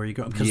 ahead of where you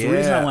go. Because the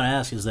reason I want to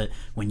ask is that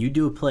when you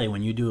do a play,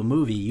 when you do a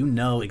movie, you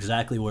know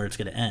exactly where it's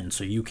going to end.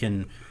 So you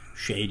can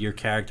shade your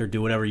character,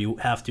 do whatever you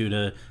have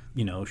to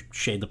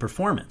shade the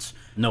performance.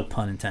 No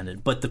pun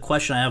intended. But the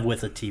question I have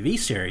with a TV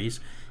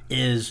series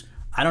is,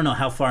 I don't know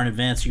how far in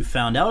advance you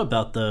found out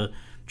about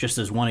just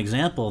as one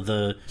example,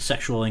 the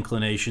sexual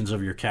inclinations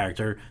of your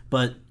character,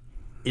 but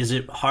is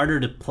it harder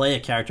to play a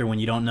character when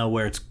you don't know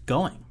where it's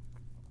going?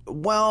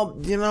 Well,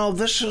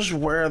 this is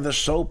where the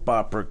soap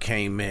opera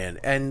came in.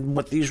 And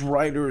what these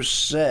writers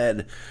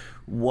said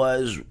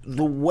was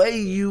the way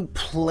you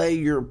play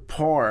your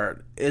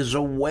part is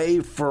a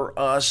way for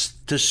us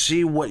to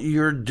see what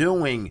you're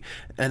doing.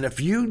 And if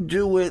you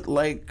do it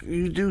like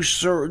you do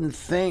certain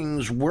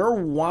things, we're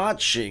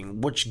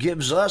watching, which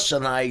gives us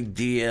an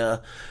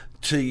idea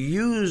to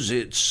use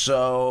it.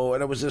 So,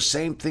 and it was the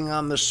same thing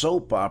on the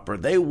soap opera.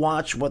 They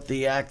watch what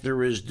the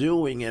actor is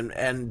doing,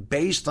 and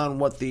based on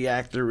what the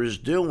actor is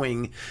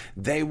doing,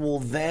 they will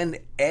then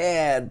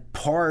add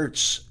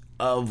parts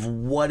of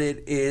what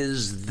it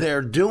is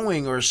they're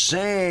doing or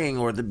saying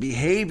or the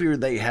behavior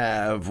they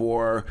have.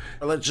 Or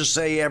let's just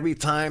say every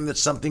time that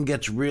something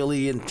gets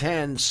really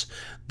intense,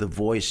 the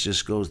voice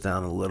just goes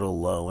down a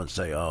little low and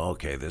say, oh,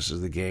 okay, this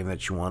is the game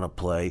that you want to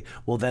play.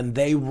 Well, then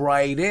they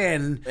write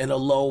in a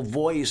low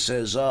voice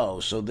says, oh,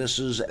 so this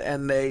is,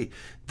 and they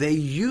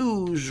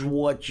use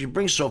what you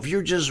bring. So if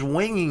you're just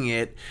winging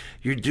it,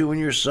 you're doing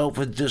yourself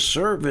a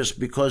disservice,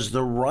 because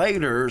the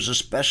writers,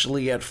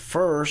 especially at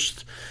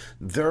first,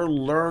 they're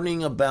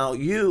learning about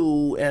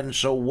you, and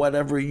so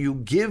whatever you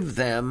give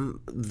them,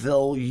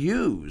 they'll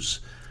use.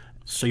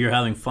 So you're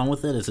having fun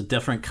with it? It's a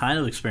different kind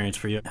of experience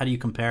for you. How do you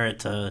compare it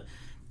to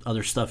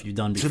other stuff you've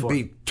done before? To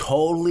be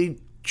totally,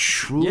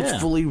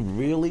 truthfully,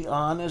 really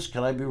honest,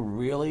 can I be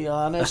really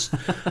honest?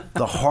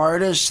 The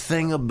hardest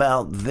thing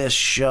about this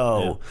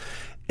show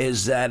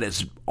is that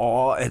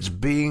it's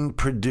being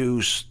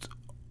produced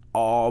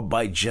all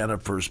by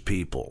Jennifer's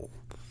people.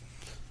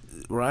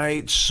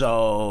 Right?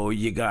 So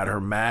you got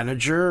her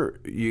manager,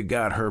 you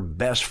got her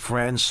best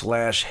friend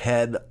 /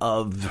 head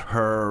of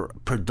her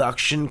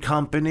production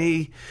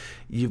company,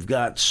 you've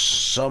got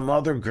some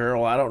other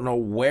girl, I don't know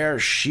where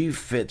she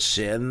fits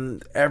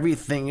in.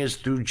 Everything is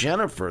through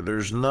Jennifer.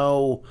 There's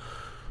no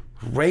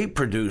rate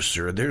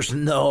producer.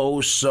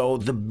 So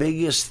the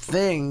biggest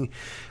thing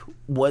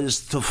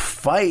was to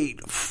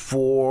fight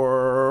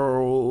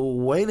for,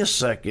 wait a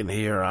second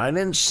here, I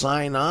didn't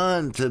sign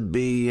on to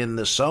be in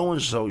the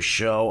so-and-so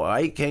show.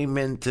 I came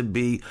in to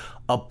be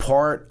a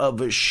part of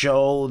a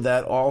show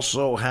that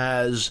also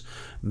has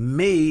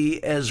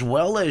me as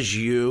well as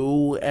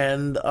you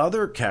and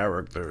other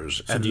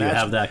characters. So do you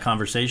have that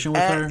conversation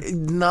with her?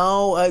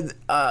 No,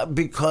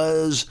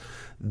 because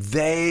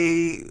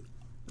they,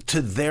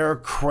 to their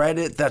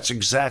credit, that's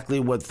exactly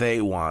what they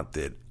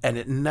wanted. And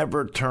it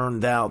never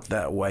turned out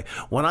that way.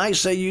 When I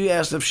say, you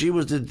asked if she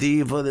was the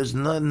diva, there's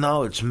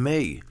no, it's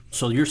me.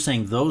 So you're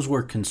saying those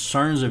were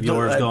concerns of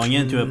yours going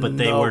into it, but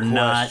they were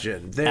not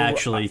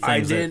actually things I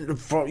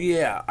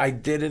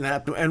didn't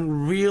have to.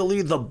 And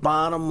really, the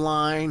bottom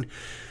line,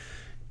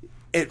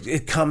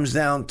 it comes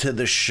down to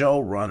the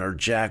showrunner,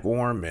 Jack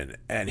Orman,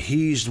 and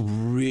he's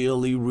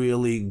really,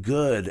 really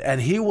good.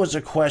 And he was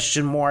a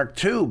question mark,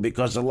 too,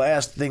 because the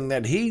last thing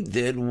that he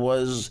did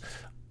was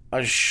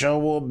a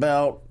show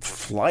about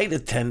flight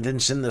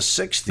attendants in the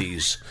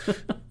 60s.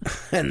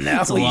 And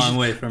now it's a long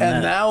way from that.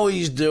 And now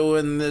he's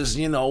doing this,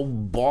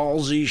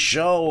 ballsy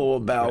show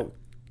about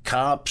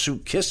cops who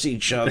kiss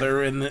each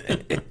other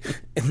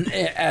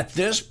at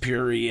this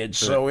period.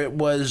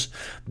 So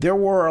there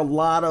were a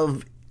lot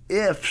of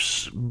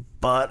ifs,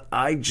 but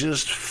I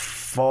just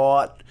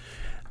fought.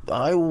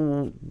 I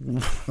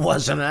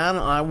was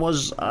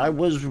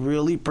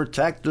really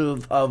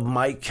protective of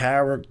my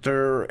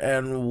character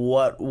and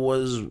what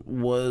was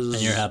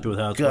and you're happy with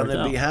how it's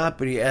gonna be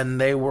happy,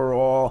 and they were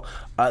all.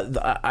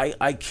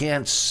 I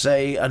can't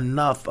say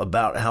enough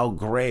about how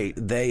great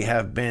they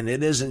have been.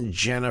 It isn't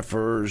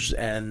Jennifer's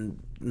and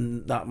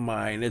not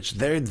mine. It's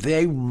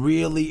they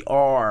really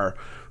are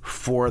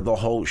for the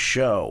whole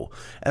show.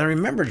 And I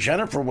remember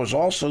Jennifer was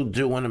also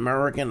doing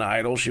American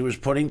Idol. She was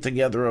putting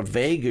together a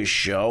Vegas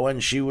show,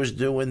 and she was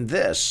doing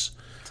this.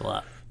 It's a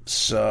lot.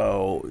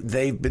 So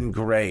they've been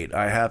great,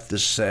 I have to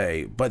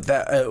say. But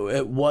that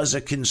it was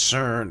a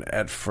concern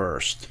at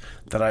first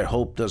that I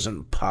hope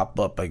doesn't pop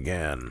up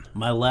again.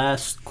 My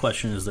last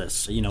question is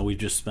this. We've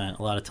just spent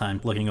a lot of time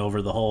looking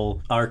over the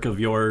whole arc of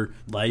your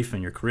life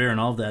and your career and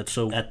all of that.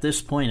 So at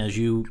this point, as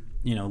you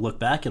look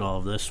back at all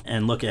of this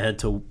and look ahead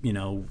to,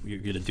 you're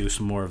going to do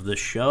some more of this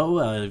show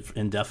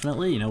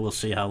indefinitely. We'll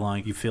see how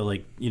long you feel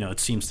like, it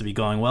seems to be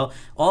going well.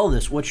 All of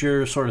this, what's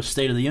your sort of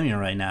state of the union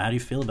right now? How do you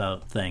feel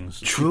about things?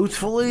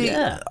 Truthfully,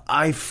 yeah.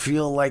 I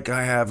feel like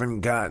I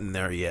haven't gotten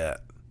there yet.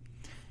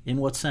 In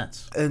what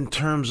sense? In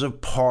terms of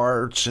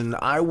parts, and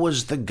I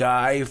was the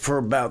guy for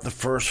about the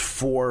first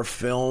 4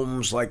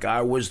 films. Like,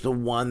 I was the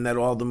one that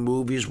all the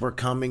movies were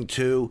coming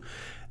to.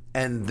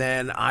 And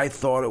then I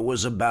thought it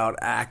was about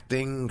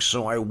acting,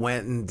 so I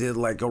went and did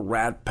like a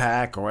Rat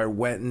Pack, or I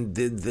went and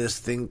did this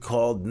thing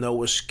called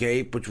No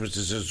Escape, which was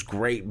this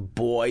great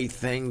boy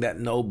thing that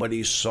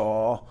nobody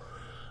saw.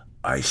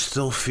 I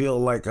still feel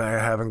like I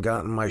haven't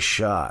gotten my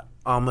shot.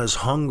 I'm as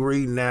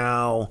hungry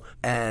now,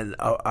 and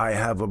I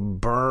have a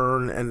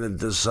burn and a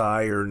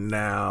desire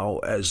now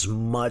as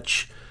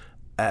much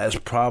as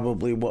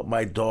probably what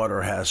my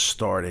daughter has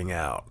starting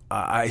out.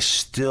 I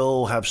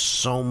still have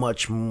so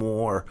much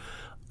more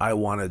I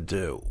want to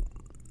do.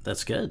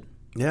 That's good.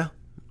 Yeah.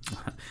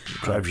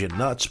 Drives you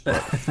nuts,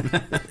 but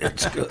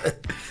it's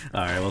good.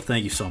 All right. Well,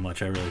 thank you so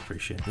much. I really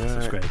appreciate it. This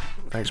is great.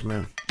 Thanks,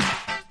 man.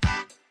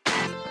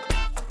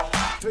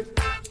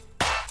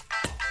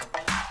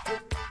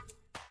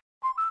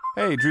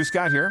 Hey, Drew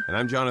Scott here, and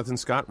I'm Jonathan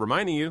Scott,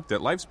 reminding you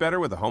that life's better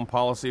with a home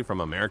policy from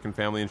American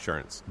Family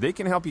Insurance. They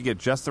can help you get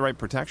just the right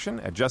protection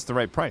at just the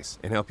right price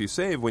and help you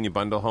save when you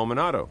bundle home and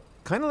auto.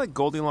 Kind of like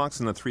Goldilocks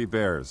and the Three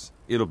Bears.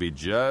 It'll be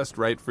just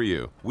right for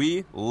you.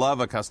 We love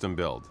a custom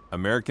build.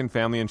 American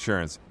Family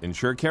Insurance.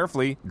 Insure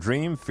carefully,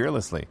 dream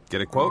fearlessly.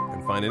 Get a quote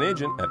and find an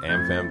agent at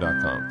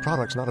amfam.com.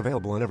 Products not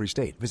available in every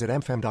state. Visit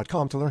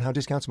amfam.com to learn how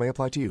discounts may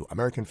apply to you.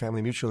 American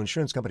Family Mutual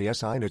Insurance Company,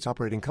 SI, and its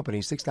operating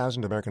company,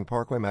 6000 American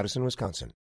Parkway, Madison, Wisconsin.